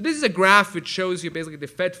 Okay? So this is a graph which shows you basically the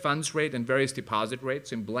Fed funds rate and various deposit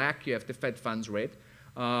rates. In black, you have the Fed funds rate.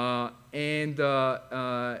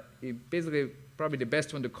 Basically, probably the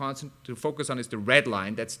best one to focus on is the red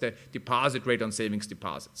line. That's the deposit rate on savings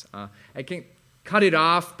deposits. I can cut it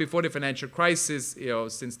off before the financial crisis,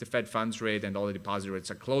 since the Fed funds rate and all the deposit rates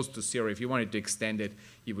are close to zero. If you wanted to extend it,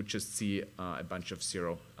 you would just see a bunch of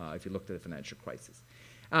zero if you looked at the financial crisis.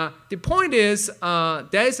 The point is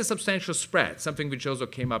there is a substantial spread, something which also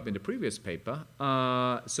came up in the previous paper.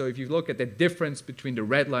 So if you look at the difference between the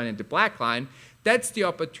red line and the black line, that's the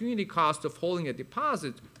opportunity cost of holding a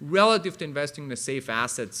deposit relative to investing in the safe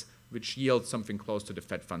assets, which yield something close to the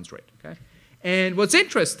Fed funds rate. Okay? And what's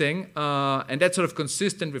interesting, and that's sort of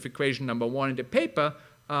consistent with equation number 1 in the paper,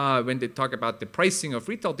 when they talk about the pricing of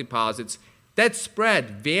retail deposits, that spread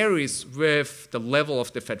varies with the level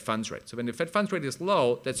of the Fed funds rate. So when the Fed funds rate is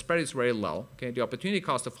low, that spread is very low. Okay? The opportunity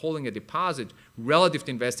cost of holding a deposit relative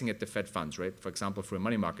to investing at the Fed funds rate, for example, for a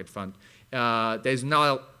money market fund, there's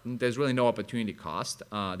really no opportunity cost.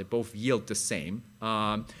 They both yield the same.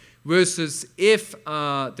 Versus if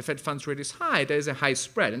the Fed funds rate is high, there is a high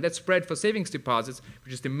spread. And that spread for savings deposits,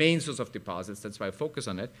 which is the main source of deposits, that's why I focus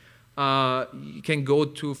on it, you can go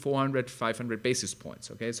to 400, 500 basis points.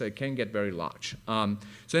 Okay? So it can get very large.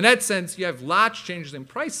 So in that sense, you have large changes in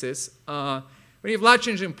prices. When you have large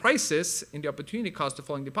changes in prices in the opportunity cost of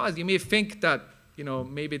holding deposits, you may think that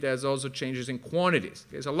maybe there's also changes in quantities.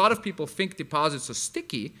 Okay? So a lot of people think deposits are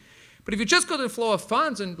sticky. But if you just go to the flow of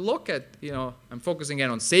funds and look at, I'm focusing again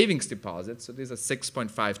on savings deposits. So these are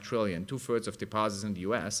 6.5 trillion, 2/3 of deposits in the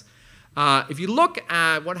US. If you look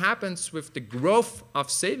at what happens with the growth of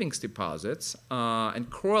savings deposits and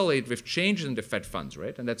correlate with changes in the Fed funds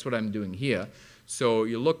rate, and that's what I'm doing here. So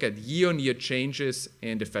you look at year-on-year changes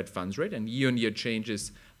in the Fed funds rate and year-on-year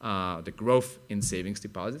changes, the growth in savings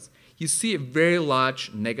deposits, you see a very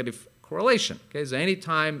large negative correlation. Okay? So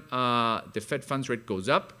anytime the Fed funds rate goes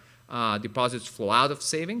up, deposits flow out of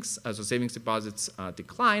savings, so savings deposits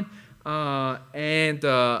decline, and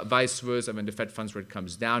vice versa. When the Fed funds rate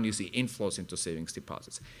comes down, you see inflows into savings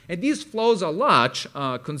deposits. And these flows are large,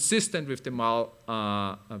 consistent with the model,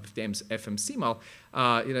 with the FMC model.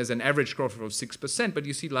 There's an average growth rate of 6%, but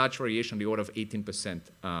you see large variation on the order of 18%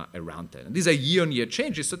 around that. And these are year-on-year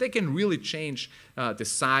changes, so they can really change the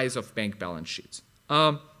size of bank balance sheets.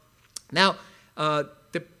 Now,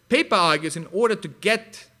 the paper argues in order to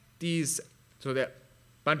get these, so there are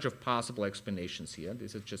a bunch of possible explanations here.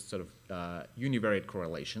 These are just sort of univariate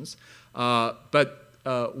correlations. But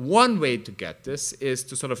one way to get this is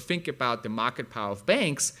to sort of think about the market power of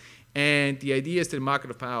banks. And the idea is that the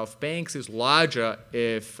market power of banks is larger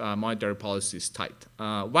if monetary policy is tight.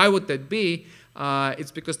 Why would that be?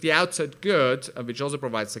 It's because the outside good, which also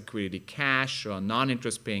provides liquidity, cash or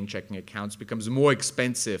non-interest paying checking accounts, becomes more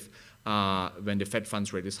expensive when the Fed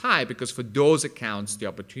funds rate is high, because for those accounts, the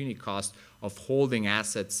opportunity cost of holding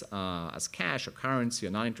assets as cash or currency or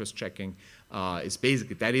non-interest checking is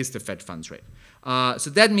basically, that is the Fed funds rate. So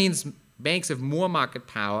that means banks have more market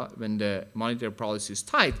power when the monetary policy is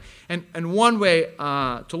tight. And one way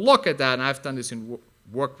to look at that, and I've done this in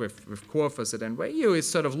work with Kumhof at NYU, is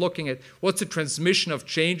sort of looking at what's the transmission of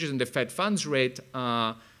changes in the Fed funds rate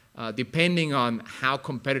depending on how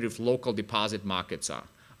competitive local deposit markets are.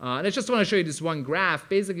 And I just want to show you this one graph.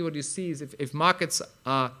 Basically what you see is if markets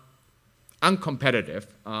are uncompetitive,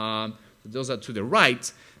 those are to the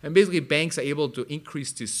right, and basically banks are able to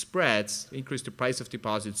increase the spreads, increase the price of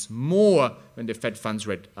deposits more when the Fed funds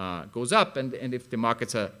rate goes up, and if the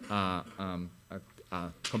markets are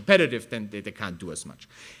competitive, then they can't do as much.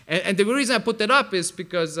 And the reason I put that up is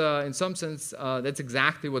because in some sense that's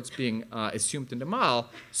exactly what's being assumed in the model,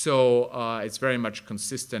 so it's very much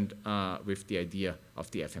consistent with the idea of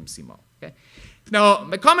the FMC model. Okay? Now,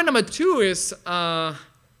 my comment number 2 is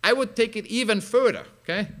I would take it even further.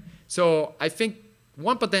 Okay? So I think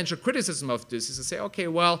one potential criticism of this is to say, okay,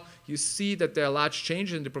 well, you see that there are large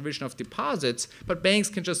changes in the provision of deposits, but banks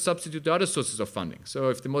can just substitute the other sources of funding. So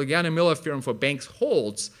if the Mulligan-Miller theorem for banks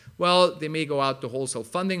holds, well, they may go out to wholesale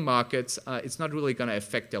funding markets. It's not really going to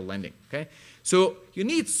affect their lending. Okay? So you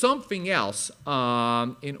need something else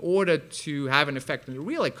in order to have an effect on the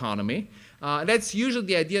real economy. That's usually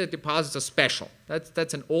the idea that deposits are special.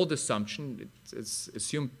 That's an old assumption. It's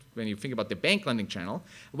assumed when you think about the bank lending channel.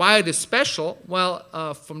 Why are they special?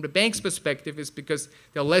 Well, from the bank's perspective, it's because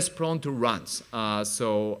they're less prone to runs. As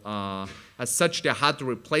such, they're hard to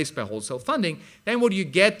replace by wholesale funding. Then what you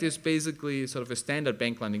get is basically sort of a standard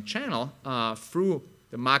bank lending channel through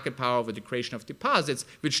the market power over the creation of deposits,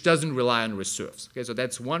 which doesn't rely on reserves. Okay, so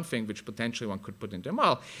that's one thing which potentially one could put into a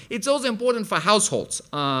model. It's also important for households.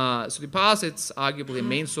 So deposits are arguably a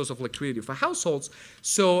main source of liquidity for households.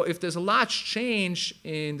 So if there's a large change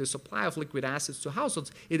in the supply of liquid assets to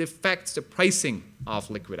households, it affects the pricing of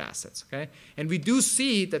liquid assets. Okay? And we do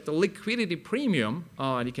see that the liquidity premium,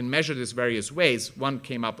 and you can measure this various ways. One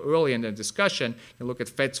came up early in the discussion. You look at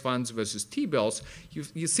Fed funds versus T-bills.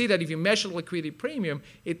 You see that if you measure the liquidity premium,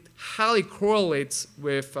 it highly correlates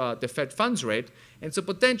with the Fed funds rate. And so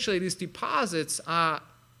potentially these deposits are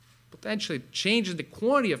potentially changing the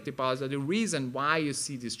quantity of deposits are the reason why you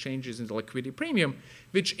see these changes in the liquidity premium,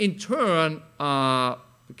 which in turn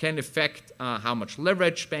can affect how much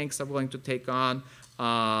leverage banks are willing to take on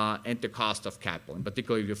and the cost of capital. In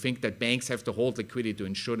particular, if you think that banks have to hold liquidity to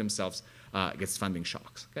insure themselves against funding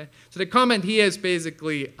shocks. Okay? So the comment here is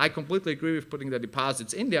basically, I completely agree with putting the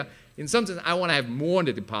deposits in there. In some sense, I want to have more in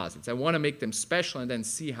the deposits. I want to make them special and then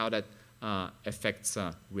see how that affects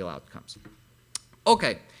real outcomes.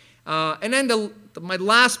 Okay. And then my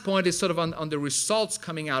last point is sort of on the results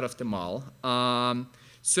coming out of the model.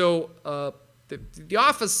 The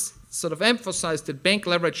office sort of emphasized that bank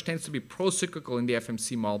leverage tends to be pro-cyclical in the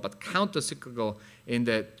FMC model, but counter-cyclical in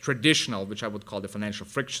the traditional, which I would call the financial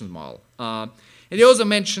friction model. And they also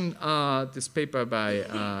mentioned this paper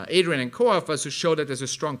by Adrian and co-authors who show that there's a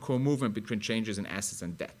strong co-movement between changes in assets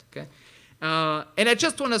and debt. Okay? And I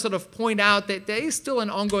just want to sort of point out that there is still an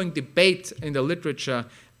ongoing debate in the literature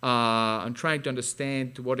on trying to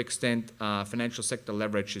understand to what extent financial sector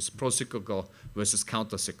leverage is pro-cyclical versus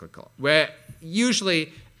counter-cyclical, where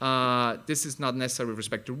usually this is not necessarily with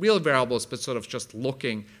respect to real variables, but sort of just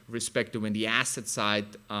looking with respect to when the asset side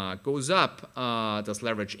goes up, does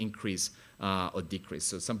leverage increase or decrease?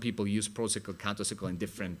 So some people use pro-cyclical, counter-cyclical in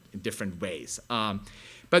different ways.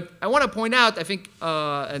 But I want to point out, I think,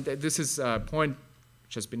 and this is a point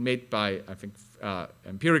which has been made by, I think,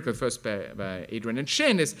 empirically first by Adrian and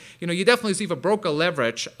Shin, is, you definitely see for broker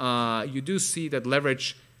leverage, you do see that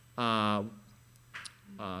leverage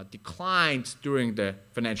declined during the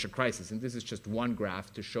financial crisis. And this is just one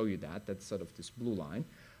graph to show you that. That's sort of this blue line.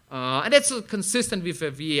 And that's consistent with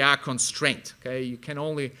a VAR constraint. Okay? You can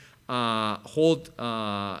only hold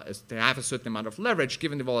to have a certain amount of leverage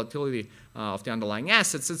given the volatility of the underlying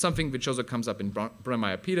assets. It's something which also comes up in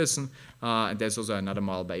Brunmeyer-Peterson, and there's also another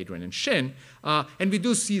model by Adrian and Shin. And we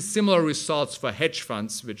do see similar results for hedge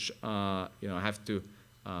funds, which have to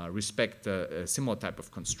respect a similar type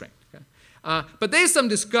of constraint. Okay? But there's some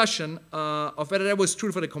discussion of whether that was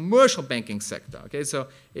true for the commercial banking sector. Okay, so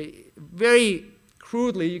very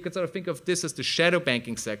crudely, you could sort of think of this as the shadow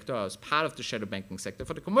banking sector, or as part of the shadow banking sector.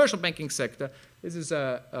 For the commercial banking sector, this is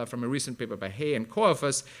from a recent paper by Hay and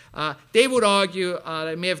co-authors, they would argue that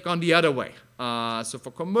it may have gone the other way. So for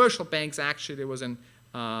commercial banks, actually, there was an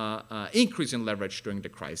increase in leverage during the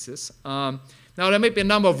crisis. Now, there may be a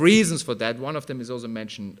number of reasons for that. One of them is also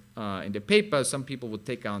mentioned in the paper. Some people would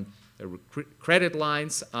take on the credit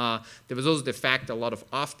lines. There was also the fact that a lot of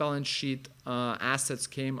off-balance sheet assets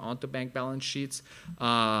came onto bank balance sheets.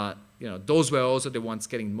 Those were also the ones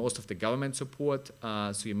getting most of the government support.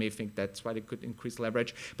 So you may think that's why they could increase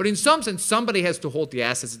leverage. But in some sense, somebody has to hold the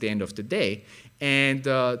assets at the end of the day. And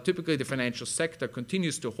typically, the financial sector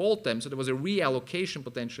continues to hold them. So there was a reallocation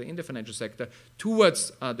potentially in the financial sector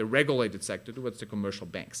towards the regulated sector, towards the commercial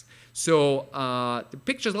banks. So the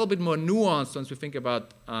picture is a little bit more nuanced once we think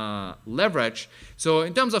about leverage. So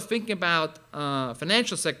in terms of thinking about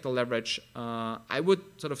financial sector leverage, I would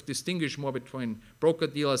sort of distinguish more between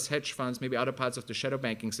broker-dealers, hedge funds, maybe other parts of the shadow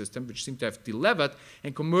banking system, which seem to have delevered,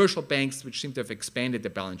 and commercial banks, which seem to have expanded the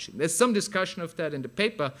balance sheet. There's some discussion of that in the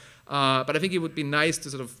paper, but I think it would be nice to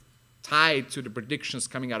sort of tie it to the predictions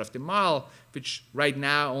coming out of the model, which right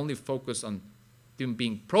now only focus on them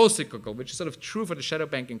being pro-cyclical, which is sort of true for the shadow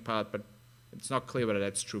banking part, but it's not clear whether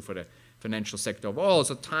that's true for the financial sector overall.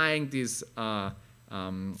 So tying these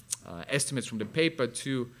estimates from the paper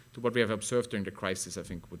to what we have observed during the crisis, I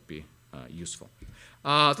think would be useful.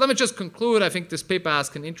 So let me just conclude. I think this paper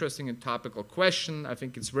asks an interesting and topical question. I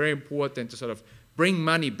think it's very important to sort of bring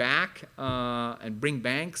money back and bring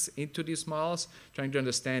banks into these models, trying to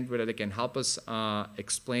understand whether they can help us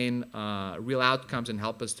explain real outcomes and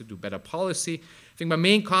help us to do better policy. I think my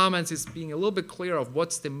main comments is being a little bit clear of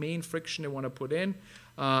what's the main friction they want to put in.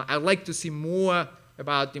 I'd like to see more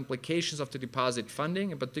about the implications of the deposit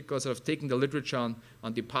funding, in particular sort of taking the literature on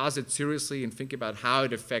deposits seriously and think about how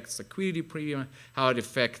it affects liquidity premium, how it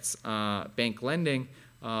affects bank lending,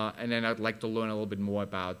 and then I'd like to learn a little bit more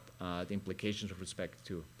about the implications with respect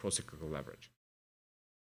to procyclical leverage.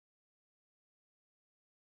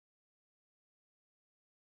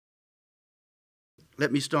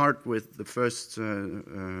 Let me start with the first,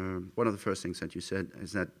 one of the first things that you said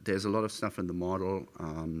is that there's a lot of stuff in the model,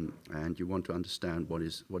 and you want to understand what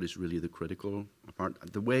is really the critical part.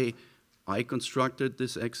 The way I constructed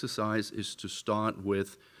this exercise is to start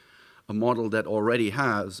with a model that already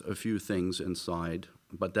has a few things inside,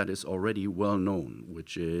 but that is already well known,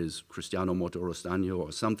 which is Cristiano Motorostagno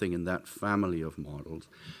or something in that family of models,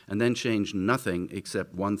 and then change nothing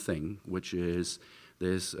except one thing, which is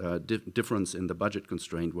there's a difference in the budget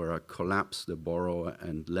constraint where I collapse the borrower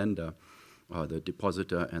and lender, the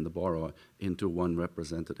depositor and the borrower, into one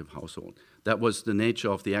representative household. That was the nature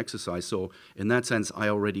of the exercise. So in that sense, I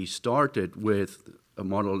already started with a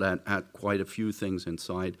model that had quite a few things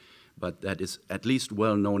inside, but that is at least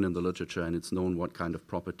well known in the literature, and it's known what kind of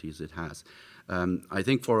properties it has. I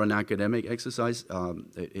think for an academic exercise,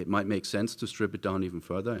 it might make sense to strip it down even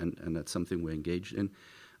further, and that's something we're engaged in.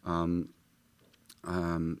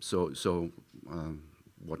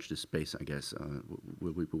 Watch this space, I guess.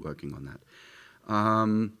 We'll be working on that.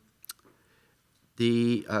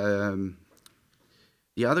 The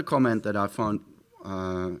other comment that I found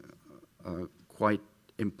quite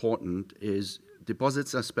important is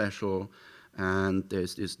deposits are special, and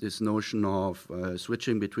there's this notion of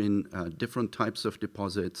switching between different types of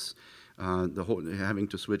deposits, having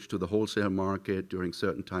to switch to the wholesale market during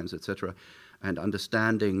certain times, etc., and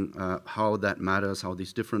understanding how that matters, how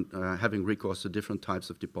these different, having recourse to different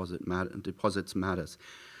types of deposits matters.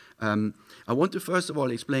 I want to first of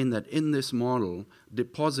all explain that in this model,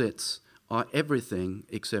 deposits are everything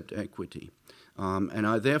except equity. And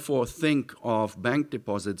I therefore think of bank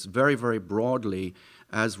deposits very, very broadly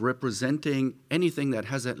as representing anything that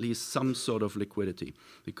has at least some sort of liquidity.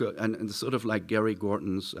 And sort of like Gary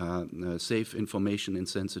Gorton's safe information in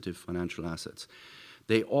sensitive financial assets.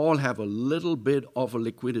 They all have a little bit of a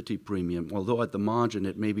liquidity premium, although at the margin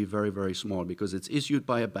it may be very, very small because it's issued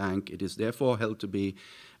by a bank. It is therefore held to be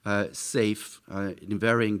safe in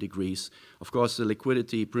varying degrees. Of course, the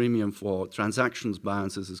liquidity premium for transactions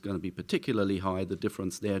balances is going to be particularly high, the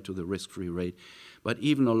difference there to the risk-free rate. But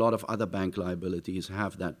even a lot of other bank liabilities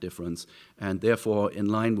have that difference, and therefore, in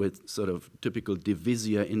line with sort of typical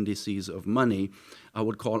divisier indices of money, I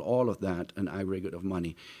would call all of that an aggregate of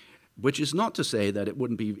money. Which is not to say that it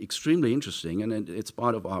wouldn't be extremely interesting, and it's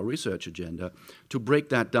part of our research agenda, to break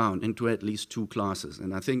that down into at least two classes.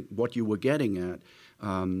 And I think what you were getting at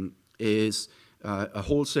is a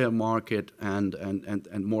wholesale market and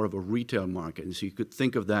more of a retail market. And so you could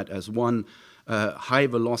think of that as one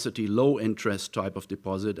high-velocity, low-interest type of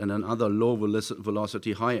deposit and another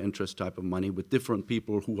low-velocity, high-interest type of money with different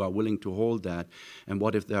people who are willing to hold that. And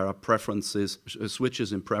what if there are preferences,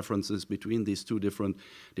 switches in preferences between these two different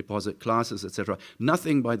deposit classes, etc.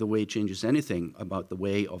 Nothing, by the way, changes anything about the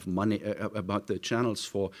way of money, about the channels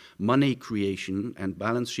for money creation and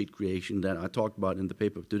balance sheet creation that I talked about in the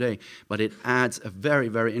paper today, but it adds a very,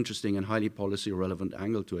 very interesting and highly policy-relevant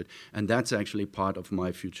angle to it. And that's actually part of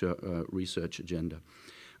my future research agenda.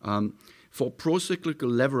 For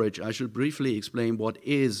procyclical leverage, I should briefly explain what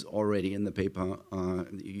is already in the paper.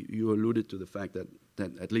 You alluded to the fact that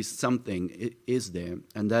at least something is there,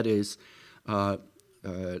 and that is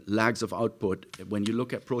lags of output. When you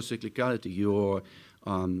look at procyclicality,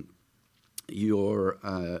 you're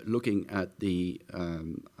looking at the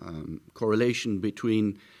correlation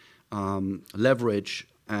between leverage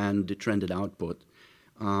and the trended output.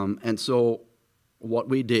 And so what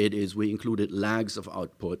we did is we included lags of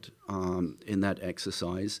output in that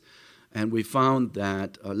exercise, and we found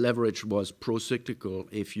that leverage was procyclical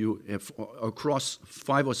if across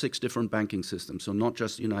 5 or 6 different banking systems, so not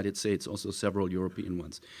just the United States, also several European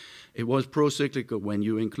ones. It was procyclical when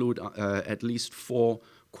you include at least 4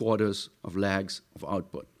 quarters of lags of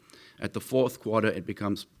output. At the 4th quarter, it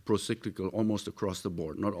becomes procyclical almost across the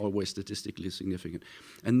board, not always statistically significant.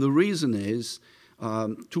 And the reason is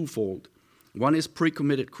twofold. One is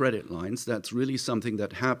pre-committed credit lines. That's really something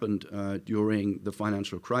that happened during the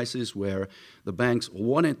financial crisis, where the banks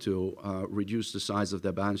wanted to reduce the size of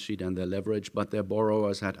their balance sheet and their leverage, but their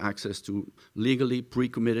borrowers had access to legally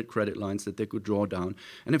pre-committed credit lines that they could draw down.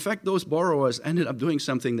 And in fact, those borrowers ended up doing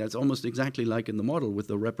something that's almost exactly like in the model with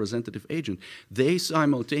the representative agent. They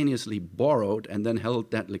simultaneously borrowed and then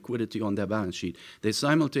held that liquidity on their balance sheet. They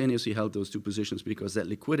simultaneously held those two positions because that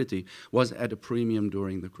liquidity was at a premium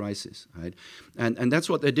during the crisis, right? And that's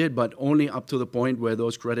what they did, but only up to the point where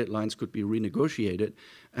those credit lines could be renegotiated,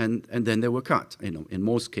 and then they were cut, in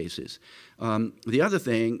most cases. The other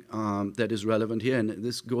thing that is relevant here, and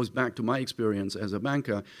this goes back to my experience as a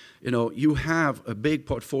banker, you have a big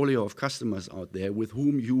portfolio of customers out there with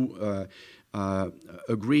whom you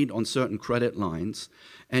agreed on certain credit lines,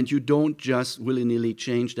 and you don't just willy-nilly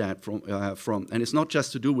change that from, and it's not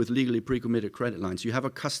just to do with legally pre-committed credit lines. You have a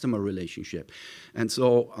customer relationship, and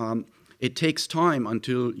so it takes time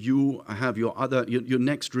until you have your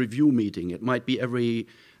next review meeting. It might be every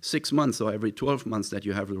 6 months or every 12 months that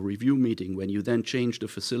you have a review meeting when you then change the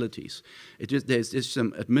facilities. There's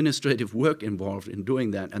some administrative work involved in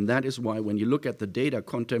doing that, and that is why when you look at the data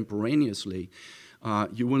contemporaneously,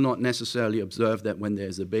 you will not necessarily observe that when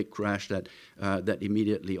there's a big crash that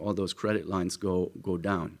immediately all those credit lines go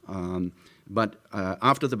down. But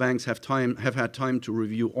after the banks have had time to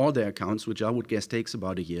review all their accounts, which I would guess takes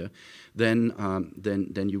about a year, then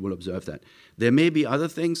you will observe that. There may be other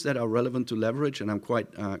things that are relevant to leverage, and I'm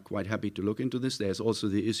quite happy to look into this. There's also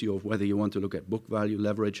the issue of whether you want to look at book value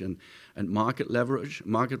leverage and market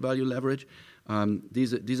value leverage.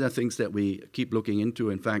 These are things that we keep looking into.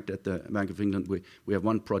 In fact, at the Bank of England, we have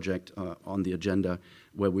one project on the agenda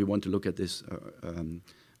where we want to look at this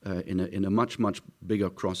in a much bigger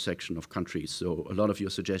cross-section of countries. So a lot of your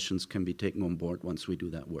suggestions can be taken on board once we do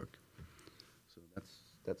that work. So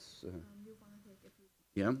that's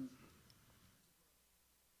yeah.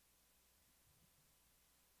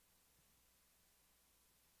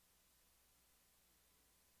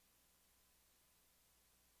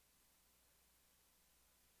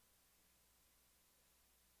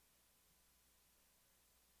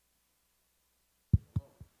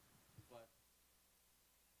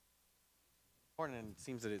 And it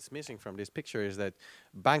seems that it's missing from this picture is that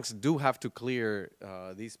banks do have to clear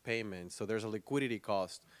these payments. So there's a liquidity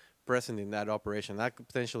cost present in that operation. That could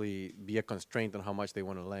potentially be a constraint on how much they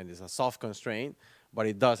want to lend. It's a soft constraint, but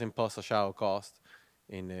it does impose a shadow cost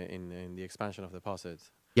in the expansion of deposits.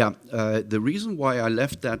 Yeah, the reason why I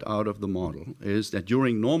left that out of the model is that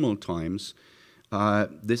during normal times,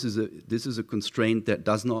 this is a constraint that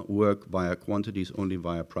does not work via quantities, only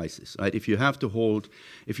via prices. Right? If you have to hold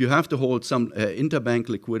some interbank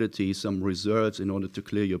liquidity, some reserves in order to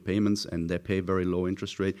clear your payments, and they pay very low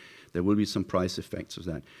interest rate, there will be some price effects of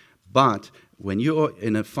that. But when you're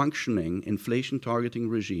in a functioning inflation targeting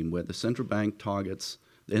regime where the central bank targets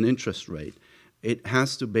an interest rate, it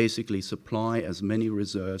has to basically supply as many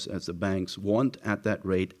reserves as the banks want at that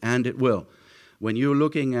rate, and it will. When you're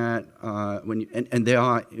looking at, and there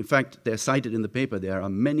are, in fact, they're cited in the paper, there are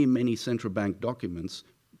many central bank documents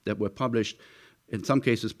that were published, in some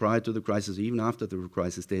cases prior to the crisis, even after the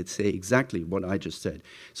crisis, they say exactly what I just said.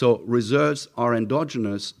 So reserves are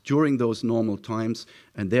endogenous during those normal times,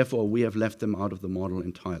 and therefore we have left them out of the model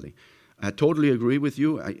entirely. I totally agree with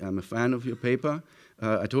you. I'm a fan of your paper.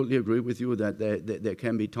 I totally agree with you that there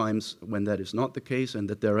can be times when that is not the case, and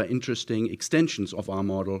that there are interesting extensions of our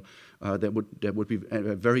model that would be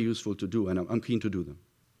very useful to do, and I'm keen to do them.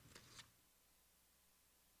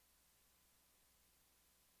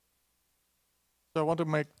 So I want to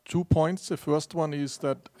make 2 points. The first one is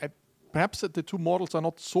that perhaps the two models are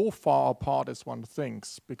not so far apart as one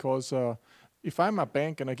thinks, because if I'm a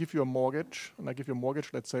bank and I give you a mortgage,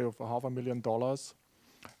 let's say of $500,000,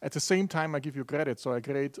 at the same time I give you credit, so I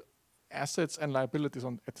create assets and liabilities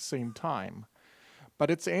at the same time.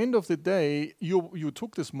 But at the end of the day, you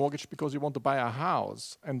took this mortgage because you want to buy a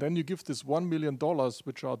house, and then you give this $1 million,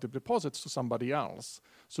 which are the deposits, to somebody else.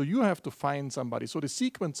 So you have to find somebody. So the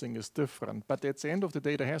sequencing is different, but at the end of the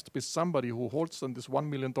day, there has to be somebody who holds then this $1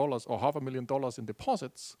 million or $500,000 in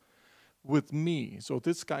deposits with me. So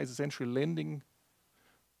this guy is essentially lending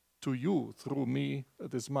to you through me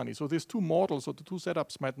this money. So these two models or the two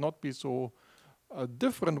setups might not be so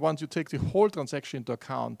different once you take the whole transaction into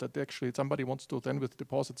account, that actually somebody wants to then with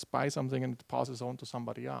deposits buy something and it passes on to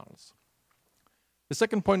somebody else. The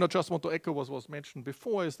second point I just want to echo was mentioned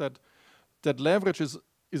before is that leverage is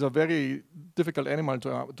a very difficult animal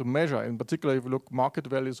to measure, in particular if you look market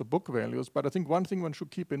values or book values. But I think one thing one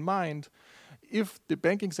should keep in mind, if the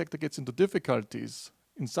banking sector gets into difficulties,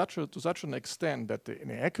 to such an extent that the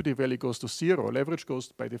equity value goes to zero, leverage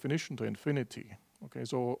goes by definition to infinity. Okay,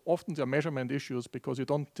 so often there are measurement issues because you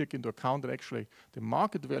don't take into account that actually the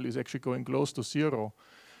market value is actually going close to zero,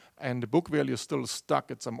 and the book value is still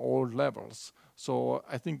stuck at some old levels. So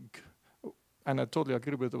I think, and I totally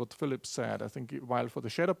agree with what Philip said, I think while for the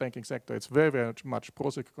shadow banking sector it's very, very much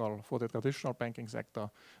procyclical, for the traditional banking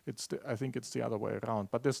sector, I think it's the other way around.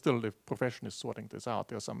 But there's still, the profession is sorting this out.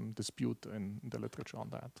 There's some dispute in the literature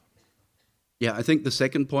on that. Yeah, I think the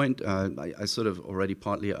second point, I sort of already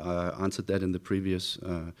partly answered that in the previous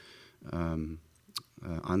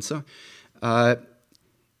answer.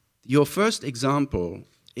 Your first example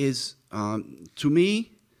is, to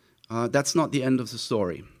me, that's not the end of the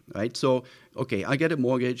story, right? So, okay, I get a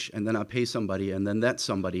mortgage and then I pay somebody, and then that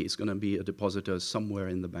somebody is going to be a depositor somewhere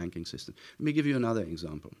in the banking system. Let me give you another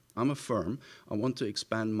example. I'm a firm. I want to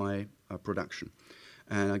expand my production.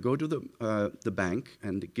 And I go to the bank,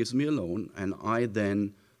 and it gives me a loan, and I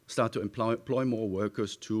then start to employ more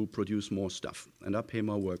workers to produce more stuff, and I pay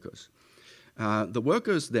more workers. The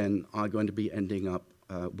workers then are going to be ending up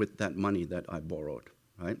with that money that I borrowed,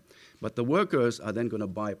 right? But the workers are then going to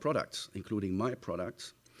buy products, including my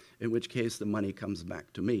products, in which case the money comes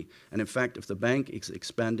back to me. And in fact, if the bank is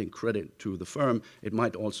expanding credit to the firm, it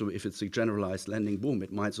might also, if it's a generalized lending boom,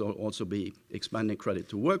 it might also be expanding credit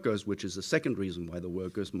to workers, which is the second reason why the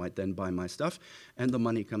workers might then buy my stuff, and the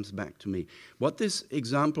money comes back to me. What this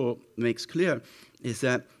example makes clear is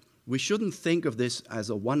that we shouldn't think of this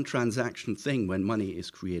as a one transaction thing when money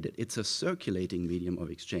is created. It's a circulating medium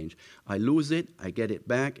of exchange. I lose it, I get it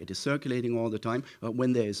back, it is circulating all the time, but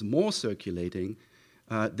when there is more circulating,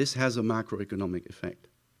 this has a macroeconomic effect.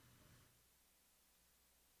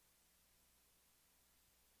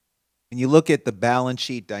 When you look at the balance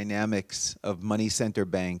sheet dynamics of money center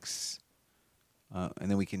banks,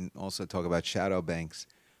 and then we can also talk about shadow banks,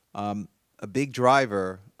 a big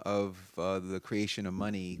driver of the creation of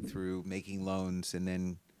money through making loans and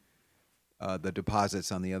then the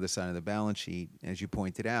deposits on the other side of the balance sheet, as you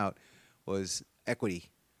pointed out, was equity,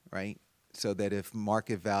 right? So that if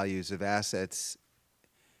market values of assets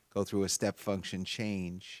go through a step function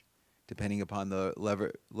change, depending upon the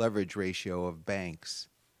leverage ratio of banks,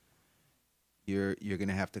 you're going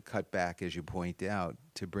to have to cut back, as you point out,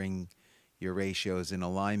 to bring your ratios in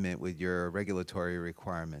alignment with your regulatory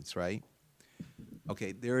requirements, right?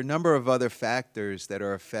 Okay, there are a number of other factors that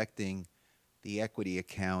are affecting the equity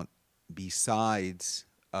account besides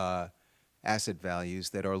asset values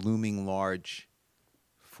that are looming large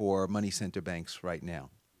for money center banks right now.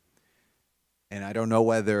 And I don't know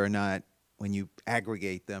whether or not, when you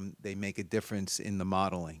aggregate them, they make a difference in the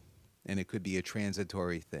modeling. And it could be a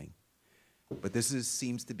transitory thing. But this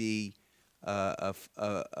seems to be a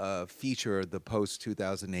feature of the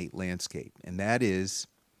post-2008 landscape. And that is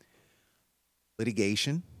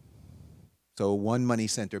litigation. So one money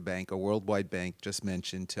center bank, a worldwide bank, just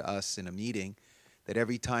mentioned to us in a meeting that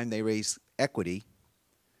every time they raise equity,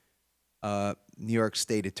 New York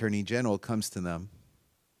State Attorney General comes to them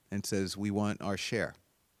and says, we want our share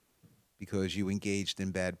because you engaged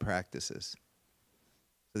in bad practices.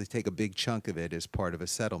 So they take a big chunk of it as part of a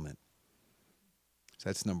settlement. So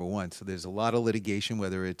that's number one. So there's a lot of litigation,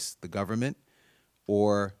 whether it's the government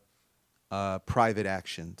or private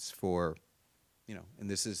actions for, and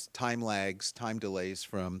this is time lags, time delays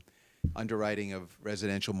from underwriting of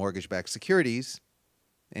residential mortgage-backed securities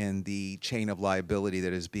and the chain of liability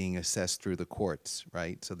that is being assessed through the courts,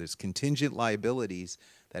 right? So there's contingent liabilities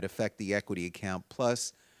that affect the equity account,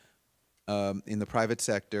 plus in the private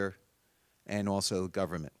sector and also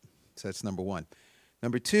government. So that's number one.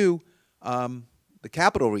 Number two, the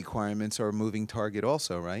capital requirements are a moving target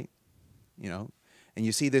also, right? And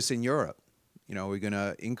you see this in Europe. We're going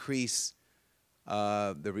to increase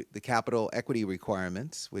the capital equity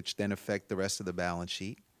requirements, which then affect the rest of the balance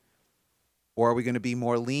sheet. Or are we going to be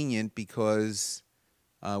more lenient because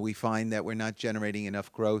we find that we're not generating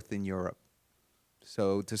enough growth in Europe?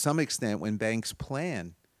 So to some extent, when banks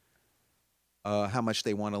plan how much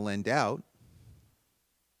they want to lend out,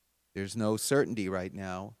 there's no certainty right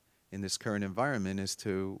now in this current environment as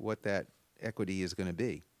to what that equity is going to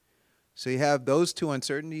be. So you have those two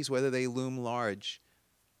uncertainties, whether they loom large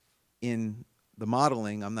in the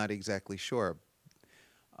modeling, I'm not exactly sure.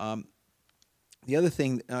 The other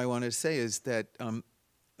thing I want to say is that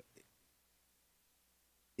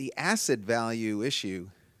the asset value issue,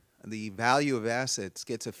 the value of assets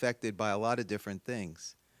gets affected by a lot of different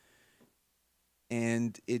things.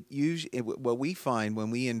 And what we find when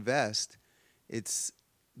we invest, it's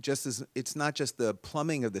not just the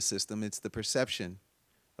plumbing of the system, it's the perception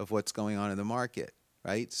of what's going on in the market,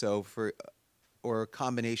 right? So for or a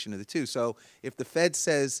combination of the two. So if the Fed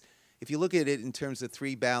says, if you look at it in terms of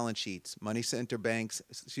three balance sheets,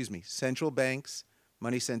 central banks,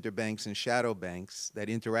 money center banks, and shadow banks that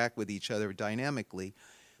interact with each other dynamically,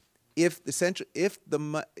 if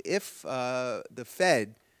the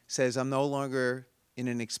Fed says I'm no longer in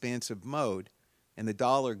an expansive mode and the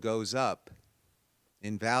dollar goes up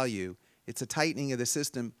in value, it's a tightening of the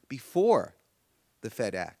system before the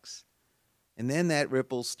Fed acts. And then that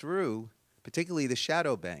ripples through, particularly the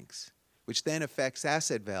shadow banks, which then affects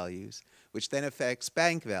asset values, which then affects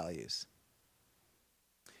bank values.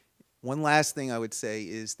 One last thing I would say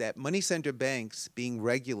is that money center banks being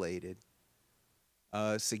regulated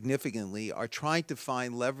significantly are trying to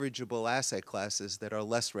find leverageable asset classes that are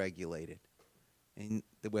less regulated,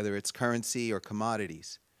 whether it's currency or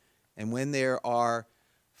commodities. And when there are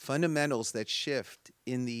fundamentals that shift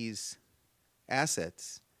in these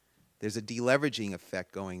assets, there's a deleveraging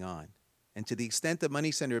effect going on. And to the extent that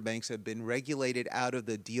money center banks have been regulated out of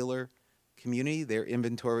the dealer community, their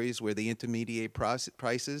inventories where the intermediate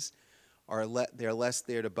prices are they're less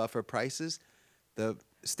there to buffer prices, the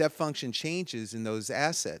step function changes in those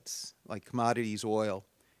assets, like commodities, oil,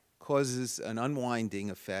 causes an unwinding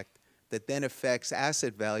effect that then affects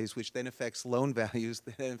asset values, which then affects loan values,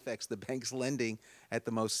 that then affects the bank's lending at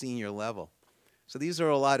the most senior level. So these are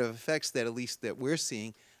a lot of effects that at least that we're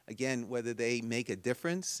seeing. Again, whether they make a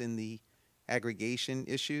difference in the aggregation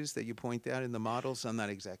issues that you point out in the models, I'm not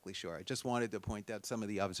exactly sure. I just wanted to point out some of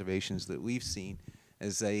the observations that we've seen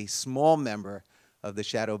as a small member of the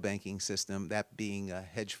shadow banking system, that being a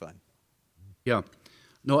hedge fund. Yeah.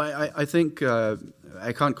 No, I think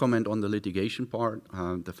I can't comment on the litigation part.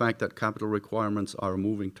 The fact that capital requirements are a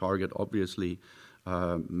moving target obviously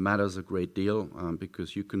matters a great deal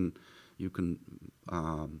because you can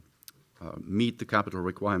meet the capital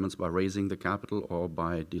requirements by raising the capital or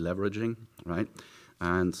by deleveraging, right?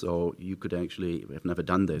 And so you could actually, we have never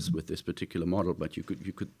done this with this particular model, but you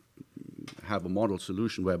could have a model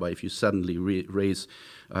solution whereby if you suddenly raise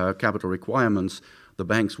capital requirements, the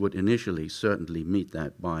banks would initially certainly meet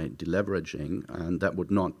that by deleveraging, and that would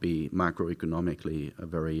not be macroeconomically a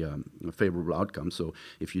very favorable outcome. So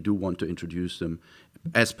if you do want to introduce them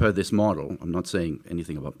as per this model, I'm not saying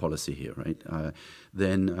anything about policy here, right?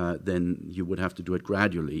 Then you would have to do it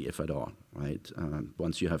gradually, if at all, right?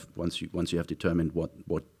 Once you have determined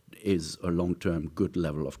what is a long-term good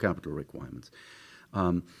level of capital requirements.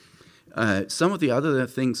 Some of the other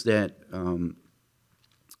things that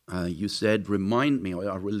you said remind me or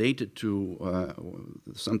are related to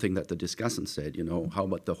something that the discussant said, you know, how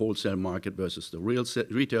about the wholesale market versus the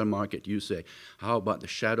retail market? You say, how about the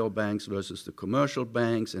shadow banks versus the commercial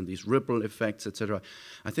banks and these ripple effects, etc.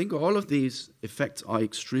 I think all of these effects are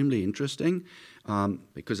extremely interesting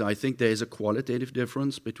because I think there is a qualitative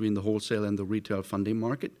difference between the wholesale and the retail funding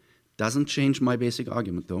market. Doesn't change my basic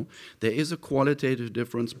argument, though. There is a qualitative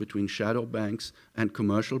difference between shadow banks and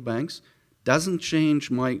commercial banks. Doesn't change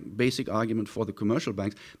my basic argument for the commercial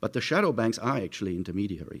banks, but the shadow banks are actually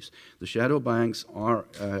intermediaries. The shadow banks are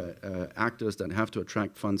actors that have to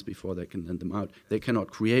attract funds before they can lend them out. They cannot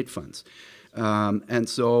create funds. And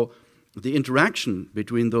so the interaction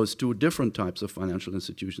between those two different types of financial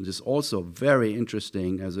institutions is also very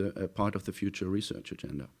interesting as a part of the future research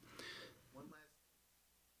agenda.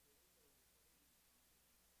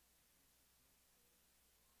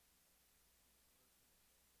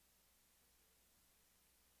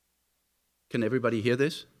 Can everybody hear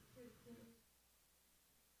this?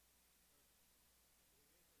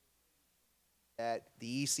 That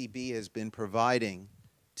the ECB has been providing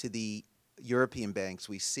to the European banks,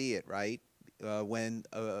 we see it, right?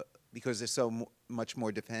 Because they're so much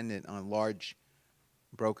more dependent on large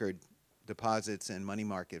brokered deposits and money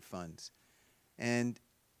market funds. And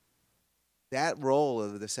that role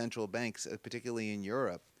of the central banks, particularly in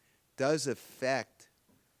Europe, does affect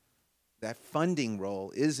that funding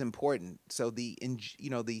role is important. So the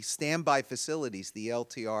standby facilities, the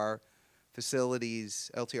LTRO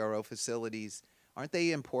facilities, aren't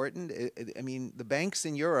they important? I mean, the banks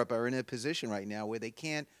in Europe are in a position right now where they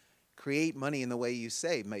can't create money in the way you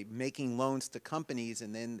say, making loans to companies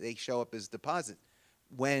and then they show up as deposit,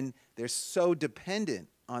 when they're so dependent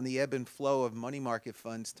on the ebb and flow of money market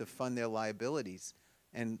funds to fund their liabilities,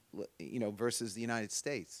 and versus the United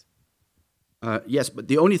States. Yes, but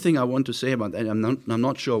the only thing I want to say about that, I'm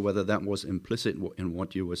not sure whether that was implicit in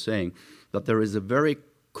what you were saying, that there is a very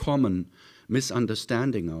common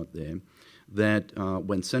misunderstanding out there that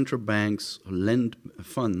when central banks lend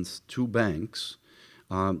funds to banks,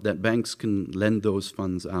 that banks can lend those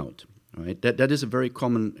funds out. Right? That is a very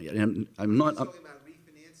common. I'm not talking about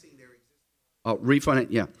refinancing their existing.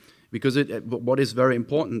 Refinance, yeah. Because what is very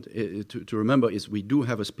important to remember is we do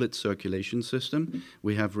have a split circulation system.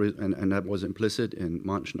 We have, and that was implicit in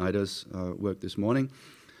Martin Schneider's work this morning.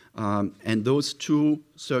 And those two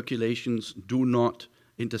circulations do not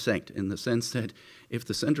intersect in the sense that if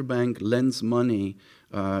the central bank lends money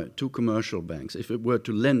to commercial banks, if it were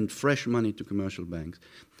to lend fresh money to commercial banks,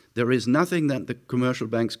 there is nothing that the commercial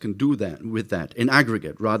banks can do with that in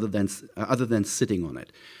aggregate, other than sitting on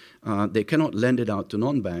it. They cannot lend it out to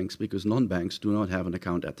non-banks because non-banks do not have an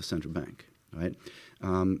account at the central bank, right?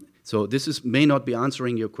 So this may not be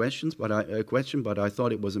answering your questions, but I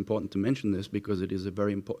thought it was important to mention this because it is a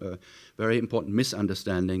very important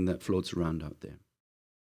misunderstanding that floats around out there.